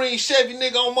motherfucking green Chevy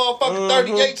nigga on motherfucking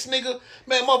 38s nigga.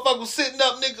 Man, motherfucker was sitting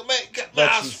up nigga, man.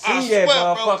 But you see that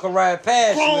motherfucker right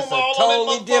past you. It's a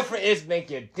totally different, it's make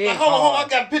your dick hold on, I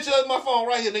got a picture of my phone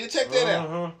right here, nigga. Check that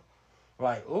out.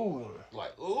 Like, ooh.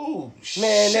 Like, ooh,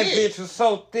 man, that bitch was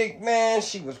so thick, man.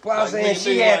 She was blousy, and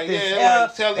she had this hair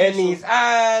and these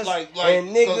eyes, and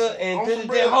nigga, and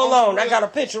hold on, I got a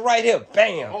picture right here.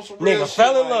 Bam, nigga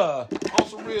fell in love. On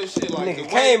some real shit, like nigga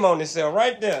came on himself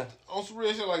right there. On some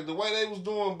real shit, like the way they was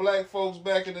doing black folks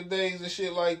back in the days and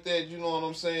shit like that. You know what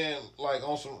I'm saying? Like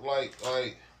on some like.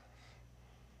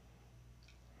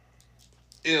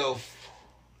 if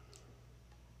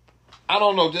I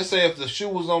don't know, just say if the shoe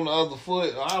was on the other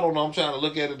foot, I don't know, I'm trying to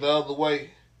look at it the other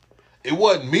way. It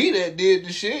wasn't me that did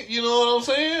the shit, you know what I'm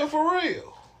saying? For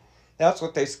real. That's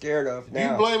what they scared of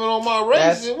now. You blame it on my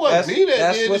race, it wasn't me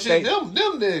that did the shit, them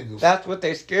niggas. That's what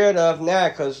they scared of now,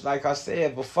 because like I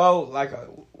said before, like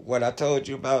what I told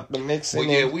you about the mixing. Well,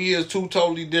 yeah, we is two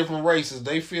totally different races.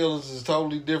 They feelings is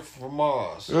totally different from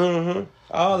ours. Mm-hmm.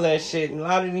 All that shit. And a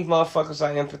lot of these motherfuckers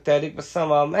are empathetic, but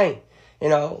some of them ain't. You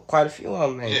know, quite a few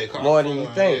of them ain't. Yeah, more than you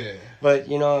think. Yeah. But,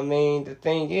 you know what I mean? The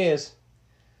thing is,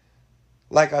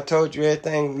 like I told you,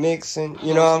 everything mixing.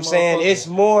 You know what I'm saying? It's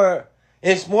more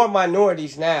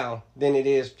minorities now than it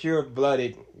is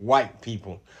pure-blooded white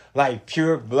people. Like,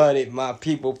 pure-blooded, my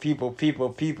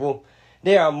people.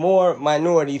 There are more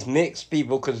minorities, mixed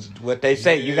people, because what they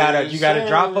say, you gotta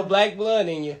drop a black blood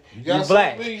in you. You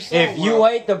black. If you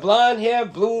ain't the blonde hair,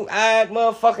 blue-eyed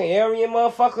motherfucking Aryan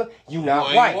motherfucker, you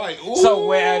not white. So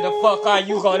where the fuck are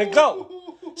you gonna go?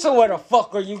 So where the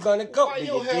fuck are you gonna go? Why Do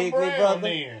you you dig me, brown brother?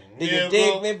 then? Do Yeah, you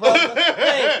dig me, brother?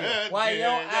 Thank you. Yeah,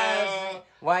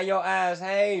 Why your eyes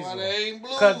hazel? Why they ain't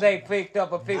blue? Because they picked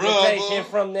up a pigmentation Brother.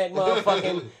 from that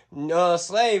motherfucking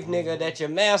slave nigga that your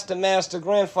master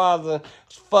grandfather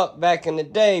fucked back in the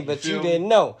day, but you didn't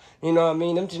know. You know what I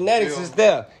mean? Them genetics is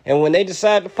there. And when they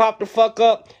decide to pop the fuck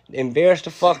up, embarrass the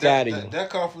fuck out of you. That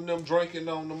come from them drinking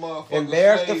on the motherfucking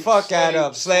Embarrass the fuck out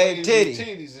of slave titties.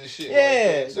 Titties and shit.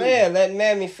 Yeah, like that too. let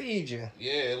mammy feed you.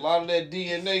 Yeah, a lot of that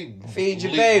DNA. Feed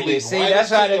your baby. See, right that's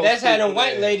how into them your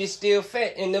white stupid ladies still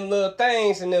fat in them little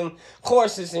things and them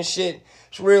corsets and shit.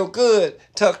 It's real good,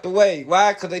 tucked away.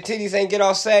 Why? Because their titties ain't get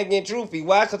all saggy and droopy.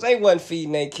 Why? Because they wasn't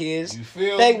feeding their kids. You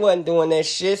feel They me? wasn't doing that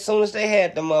shit. As soon as they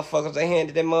had the motherfuckers, they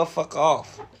handed that motherfucker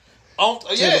off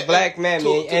to the black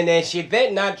mammy. And then she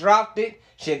bet not dropped it.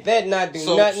 She bet not do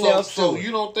nothing else So to it.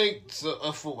 you don't think?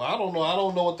 I don't know. I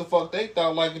don't know what the fuck they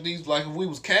thought. Like if we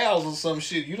was cows or some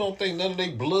shit. You don't think none of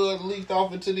their blood leaked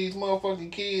off into these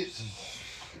motherfucking kids?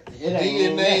 It ain't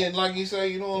even DNA that. and like you say,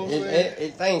 you know what I'm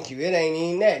saying? Thank you. It ain't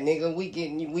even that, nigga. We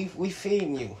getting you. We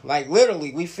feeding you. Like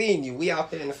literally, we feeding you. We out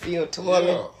there in the field toiling.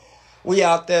 Yeah. We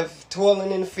out there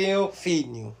toiling in the field,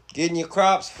 feeding you. Getting your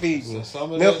crops, feeding you. So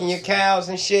Milking your cows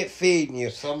and shit, feeding you.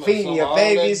 Feeding your all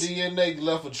babies. That DNA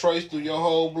left a trace through your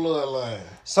whole bloodline.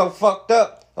 So fucked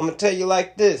up. I'm gonna tell you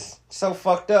like this. So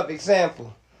fucked up.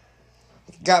 Example.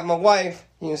 Got my wife.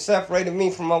 You done separated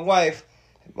me from my wife.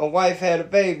 My wife had a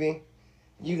baby.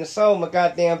 You done sold my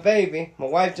goddamn baby. My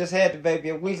wife just had the baby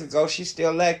a week ago. She's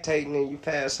still lactating, and you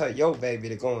pass her your baby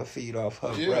to go and feed off her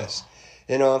breast.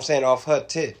 You know what I'm saying? Off her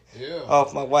tit. Yeah.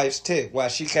 Off my wife's tit. Why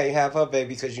she can't have her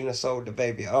baby because you done sold the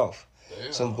baby off.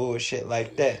 Yeah. Some bullshit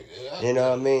like that. You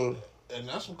know what I mean? And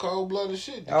that's some cold-blooded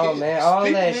shit. Man, all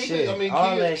that kids shit.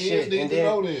 need And to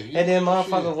know that. And then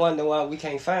motherfuckers wonder why we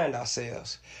can't find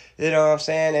ourselves. You know what I'm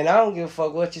saying? And I don't give a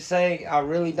fuck what you say. I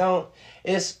really don't.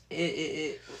 It's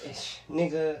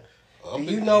nigga. Do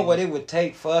you know what it would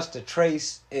take for us to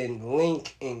trace and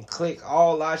link and click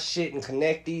all our shit and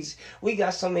connect these? We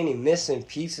got so many missing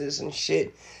pieces and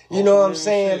shit. You know what I'm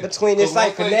saying? Shit. Between it's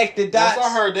like connected dots. Yes,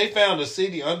 I heard they found a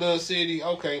city under a city.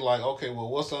 Okay, well,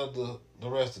 what's under the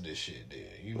rest of this shit then?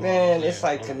 You know Man, it's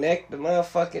like connect the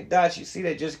motherfucking dots. You see,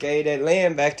 they just gave that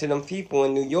land back to them people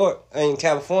in New York, in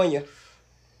California.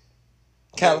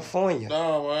 California.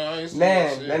 No, man, I ain't seen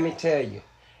that shit. Let me tell you.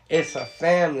 It's a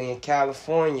family in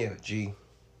California, G.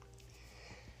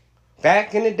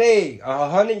 Back in the day,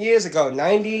 100 years ago,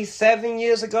 97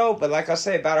 years ago, but like I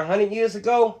said, about 100 years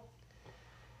ago,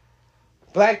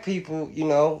 black people, you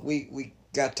know, we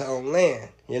got to own land.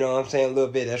 You know what I'm saying? A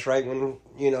little bit. That's right when,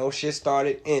 you know, shit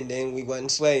started ending. We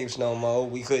wasn't slaves no more.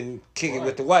 We couldn't kick it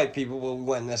with the white people, but we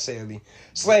wasn't necessarily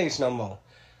slaves no more.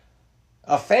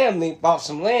 A family bought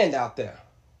some land out there.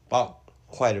 Bought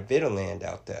quite a bit of land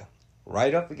out there.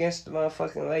 Right up against the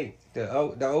motherfucking lake, the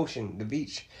ocean, the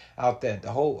beach out there,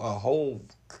 the whole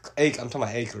acre. I'm talking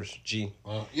about acres, G.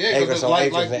 Acres on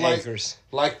acres and acres.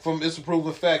 Like from It's a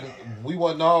Proven Fact, we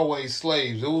wasn't always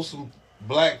slaves. There was some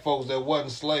black folks that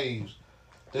wasn't slaves.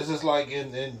 This is like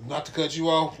in not to cut you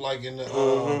off, like in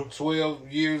the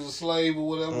 12 years a slave or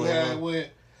whatever how it went.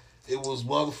 It was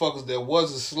motherfuckers that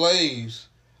wasn't slaves.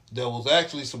 There was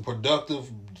actually some productive.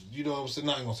 You know what I'm saying?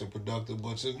 Not gonna say productive,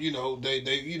 but some, you know, they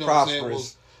you know prosperous. what I'm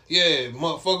saying? Yeah,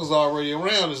 motherfuckers already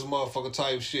around this motherfucker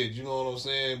type shit. You know what I'm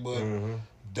saying? But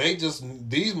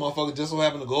these motherfuckers just so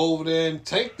happen to go over there and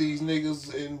take these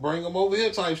niggas and bring them over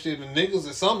here type shit. And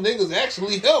some niggas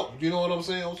actually help. You know what I'm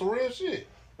saying? On some real shit.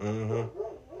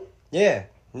 Yeah,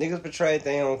 niggas betrayed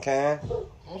their own kind.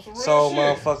 On some real Sold shit.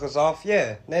 motherfuckers off.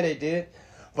 Yeah, that they did.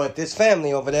 But this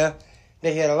family over there,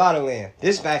 they had a lot of land.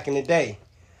 This back in the day.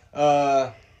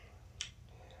 What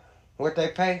they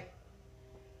pay?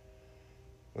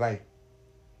 Like,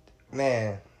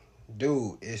 man,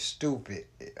 dude, it's stupid.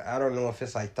 I don't know if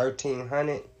it's like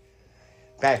 $1,300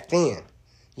 back then.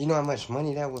 You know how much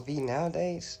money that would be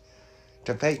nowadays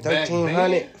to pay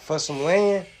 $1,300 for some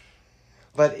land?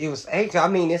 But it was acres. I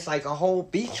mean, it's like a whole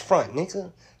beachfront,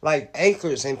 nigga. Like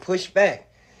acres and pushed back.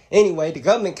 Anyway, the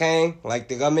government came, like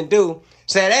the government do,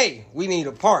 said, hey, we need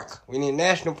a park. We need a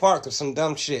national park or some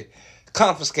dumb shit.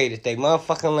 Confiscated they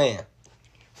motherfucking land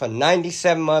for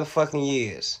 97 motherfucking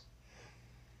years.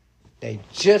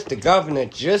 The governor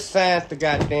just signed the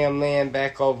goddamn land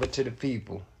back over to the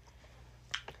people.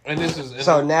 And this is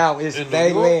so now it's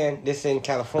their land. This in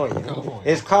California.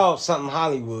 It's called something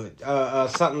Hollywood.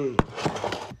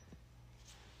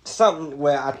 Something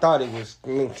where I thought it was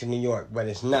linked to New York, but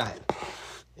it's not.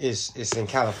 It's in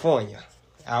California,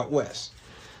 out west.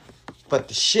 But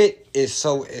the shit is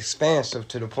so expansive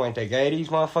to the point they gave these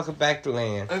motherfuckers back the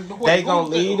land. They gonna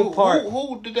leave the park.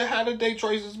 How did they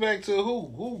trace us back to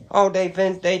who? Oh,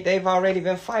 they've already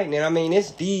been fighting it. I mean,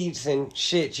 it's deeds and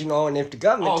shit, you know. And if the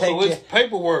government so it's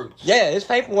paperwork. Yeah, it's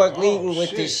paperwork leading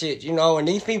with this shit, you know. And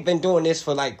these people been doing this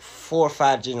for like 4 or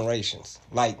 5 generations,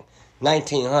 like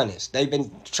 1900s. They've been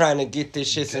trying to get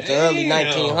this shit since the early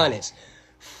 1900s.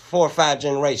 4 or 5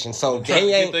 generations. So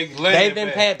they've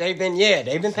been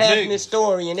passing this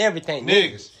story and everything.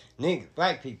 Niggas,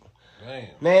 black people. Damn.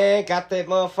 Man, got that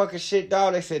motherfucking shit,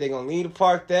 dog. They said they're gonna leave the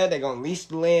park there. They're gonna lease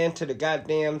the land to the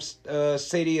goddamn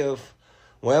city of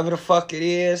wherever the fuck it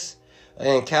is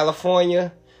in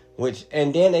California.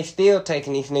 And then they still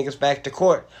taking these niggas back to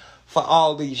court for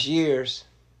all these years,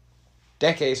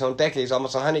 decades on decades,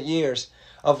 almost 100 years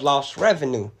of lost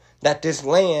revenue that this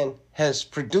land has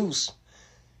produced.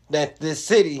 That this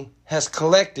city has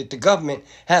collected, the government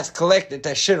has collected,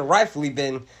 that should have rightfully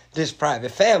been this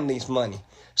private family's money.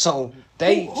 So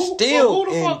they who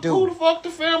the fuck the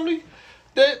family?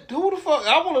 Who the fuck?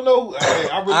 I want to know.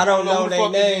 I don't know their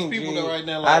name, G. Right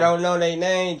now, I don't know their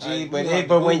name, G. But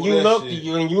when you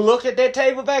look at that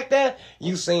table back there,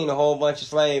 you seen a whole bunch of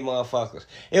slave motherfuckers.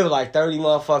 It was like 30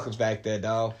 motherfuckers back there,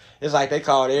 dog. It's like they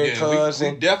called every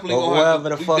cousin, we definitely or whoever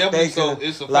the fuck they could.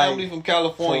 It's a family from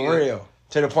California, for real.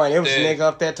 To the point, it was a nigga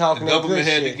up there talking that good shit. The government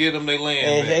had to get them their land.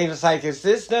 And they was like, is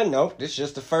this done? Nope, this is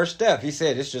just the first step. He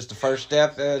said it's just the first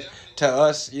step to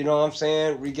us, you know what I'm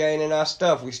saying, regaining our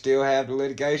stuff. We still have the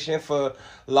litigation for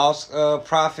lost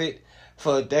profit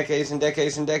for decades and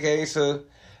decades and decades. So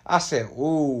I said,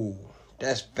 ooh,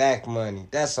 that's back money.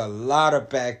 That's a lot of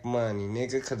back money,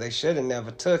 nigga, because they should have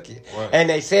never took it. Right. And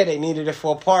they said they needed it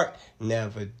for a park.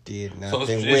 Never did nothing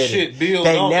with it.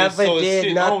 They never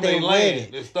did nothing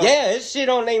with it. Yeah, it's shit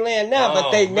on their land now,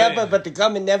 but they never. But the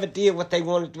government never did what they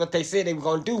wanted, what they said they were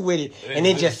gonna do with it, and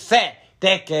it just sat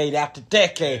decade after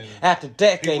decade after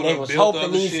decade. They was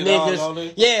hoping these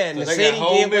niggas, and the city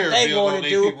did what they want to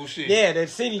do. Yeah, the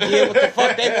city did what the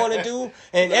fuck they want to do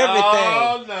and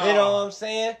everything. You know what I'm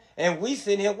saying? And we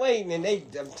sitting here waiting, and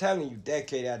I'm telling you,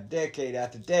 decade after decade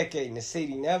after decade, and the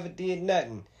city never did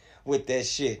nothing with that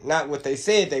shit. Not what they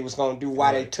said they was gonna do,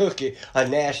 why they took it, a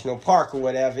national park or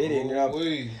whatever. It ended up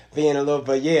being a little,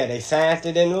 but yeah, they signed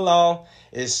it in the law.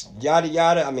 It's yada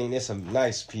yada. I mean, it's a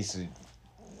nice piece of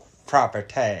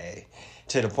property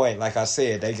to the point, like I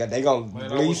said, they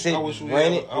gonna lease it,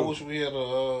 rent it. I wish we had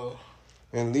a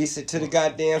and lease it to the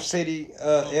goddamn city,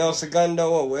 El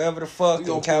Segundo or wherever the fuck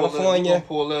in California. We gonna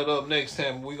pull that up next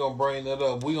time. We gonna bring that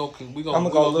up. We gonna. I'm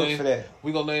gonna look for that.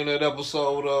 We gonna name that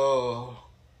episode.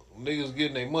 Niggas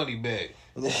getting their money back.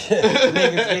 Niggas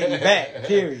getting back.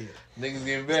 Period. Niggas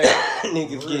getting back.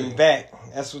 Niggas getting back.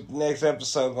 That's what the next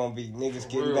episode gonna be. Niggas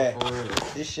getting back.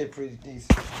 This shit pretty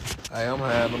decent. Hey, I'm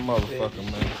having a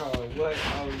motherfucker, man. Called what?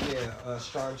 Oh yeah,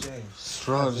 Strong J.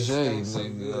 Strong J,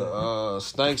 nigga.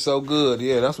 Stank so good.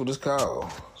 Yeah, that's what it's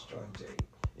called. Strong J.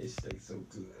 It stinks so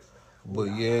good. But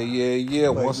yeah.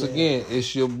 Once again,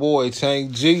 it's your boy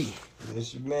Tank G.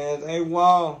 It's your man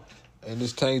A-Wall. And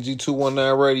this Tank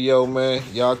G219 Radio, man.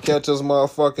 Y'all catch us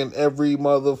motherfucking every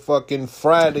motherfucking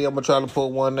Friday. I'm gonna try to put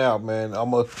one out, man. I'm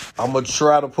gonna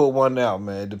try to put one out,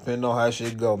 man. Depending on how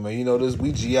shit go, man. You know this,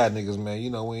 we GI niggas, man.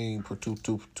 You know we ain't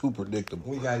too predictable.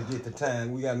 We gotta get the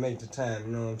time. We gotta make the time.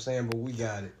 You know what I'm saying? But we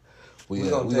got it. We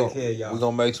gonna take care of y'all. We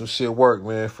gonna make some shit work,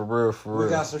 man. For real. We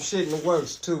got some shit in the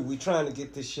works too. We trying to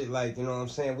get this shit, like, you know what I'm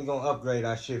saying? We gonna upgrade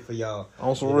our shit for y'all.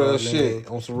 On some real shit.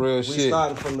 On some real shit. We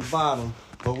starting from the bottom.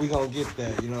 But we gonna get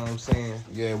that, you know what I'm saying?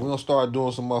 Yeah, we gonna start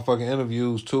doing some motherfucking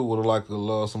interviews too with like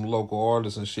some local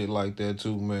artists and shit like that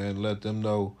too, man. Let them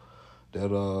know,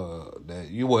 that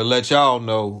you would let y'all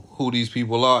know who these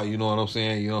people are. You know what I'm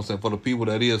saying? You know what I'm saying? For the people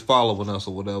that is following us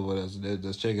or whatever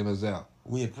that's checking us out.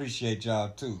 We appreciate y'all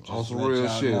too. Just On some let real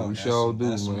y'all shit, know. we sure do,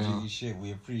 that's man. Some G shit.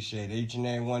 We appreciate each and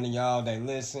every one of y'all that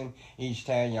listen. Each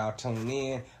time y'all tune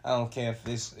in, I don't care if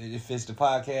it's the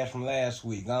podcast from last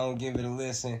week. I don't give it a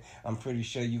listen. I'm pretty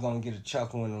sure you're gonna get a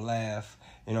chuckle and a laugh.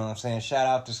 You know what I'm saying? Shout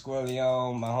out to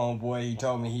Squillion, my homeboy. He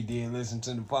told me he did listen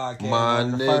to the podcast. My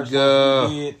one of the nigga. first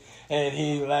ones we did, and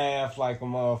he laughed like a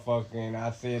motherfucker. And I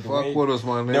said, Fuck with us,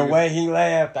 my nigga. the way he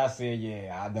laughed, I said,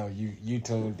 yeah, I know you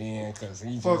tuned in because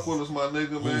he Fuck with us, my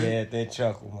nigga, man. He had that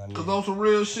chuckle, my nigga. Cause on some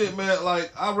real shit, man.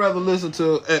 Like I'd rather listen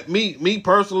to me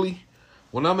personally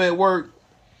when I'm at work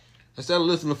instead of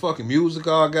listening to fucking music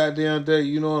all goddamn day.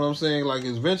 You know what I'm saying? Like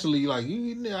eventually, like I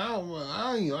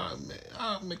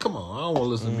mean, come on, I don't want to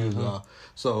listen to music.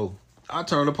 So I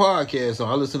turn the podcast on.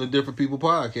 I listen to different people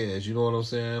podcasts. You know what I'm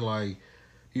saying? Like,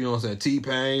 you know what I'm saying?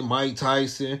 T-Pain, Mike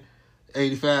Tyson,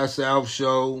 85 South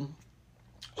Show,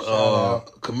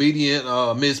 comedian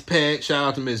Miss Pat. Shout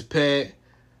out to Miss Pat.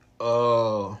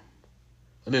 And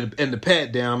then and the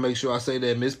Pat Down. Make sure I say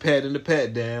that Miss Pat and the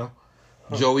Pat Down.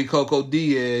 Joey Coco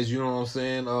Diaz. You know what I'm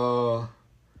saying?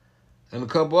 And a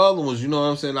couple other ones, you know what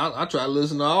I'm saying? I try to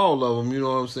listen to all of them, you know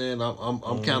what I'm saying? I'm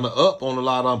kind of up on a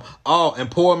lot of them. Oh, and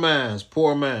Poor Minds,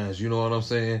 you know what I'm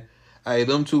saying? Hey,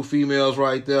 them two females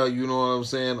right there, you know what I'm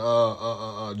saying?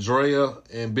 Drea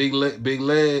and Big Legs, Big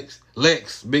Legs.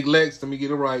 Let me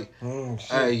get it right.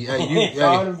 Hey, you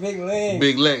call them Big Legs.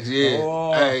 Big Legs, yeah.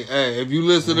 Oh. Hey, if you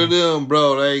listen to them,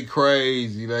 bro, they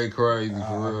crazy. For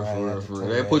real.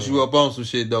 They put you up on some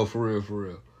shit though, for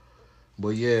real.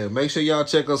 But yeah, make sure y'all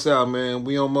check us out, man.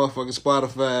 We on motherfucking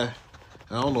Spotify.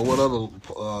 I don't know what other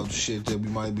shit that we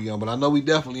might be on, but I know we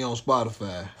definitely on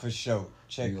Spotify. For sure.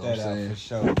 Check You know that what I'm out saying? for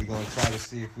sure. We're going to try to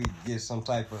see if we can get some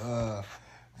type of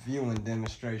viewing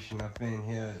demonstration up in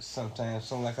here sometime.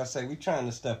 So like I say, we trying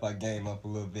to step our game up a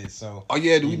little bit. So Oh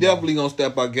yeah, we definitely gonna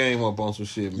step our game up on some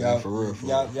shit, man. For real.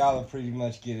 Y'all will pretty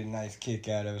much get a nice kick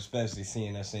out of it, especially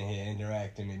seeing us in here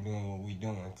interacting and doing what we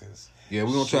doing. Cause Yeah,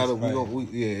 we're gonna try to.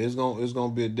 shit's crazy. It's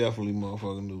gonna be a definitely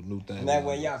motherfucking new thing. And that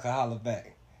way y'all can holler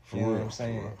back. You know what I'm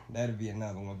saying? That'll be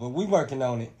another one. But we working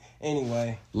on it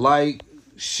anyway. Like,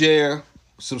 share,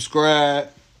 subscribe,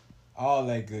 all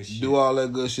that good shit. do all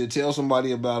that good shit. Tell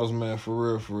somebody about us, man.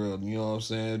 For real. You know what I'm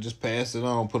saying? Just pass it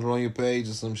on. Put it on your page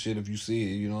or some shit if you see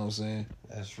it. You know what I'm saying?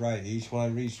 That's right. Each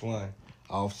one reach one.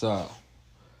 Off top.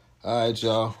 All right,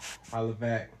 y'all. Holler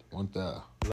back. 1,000.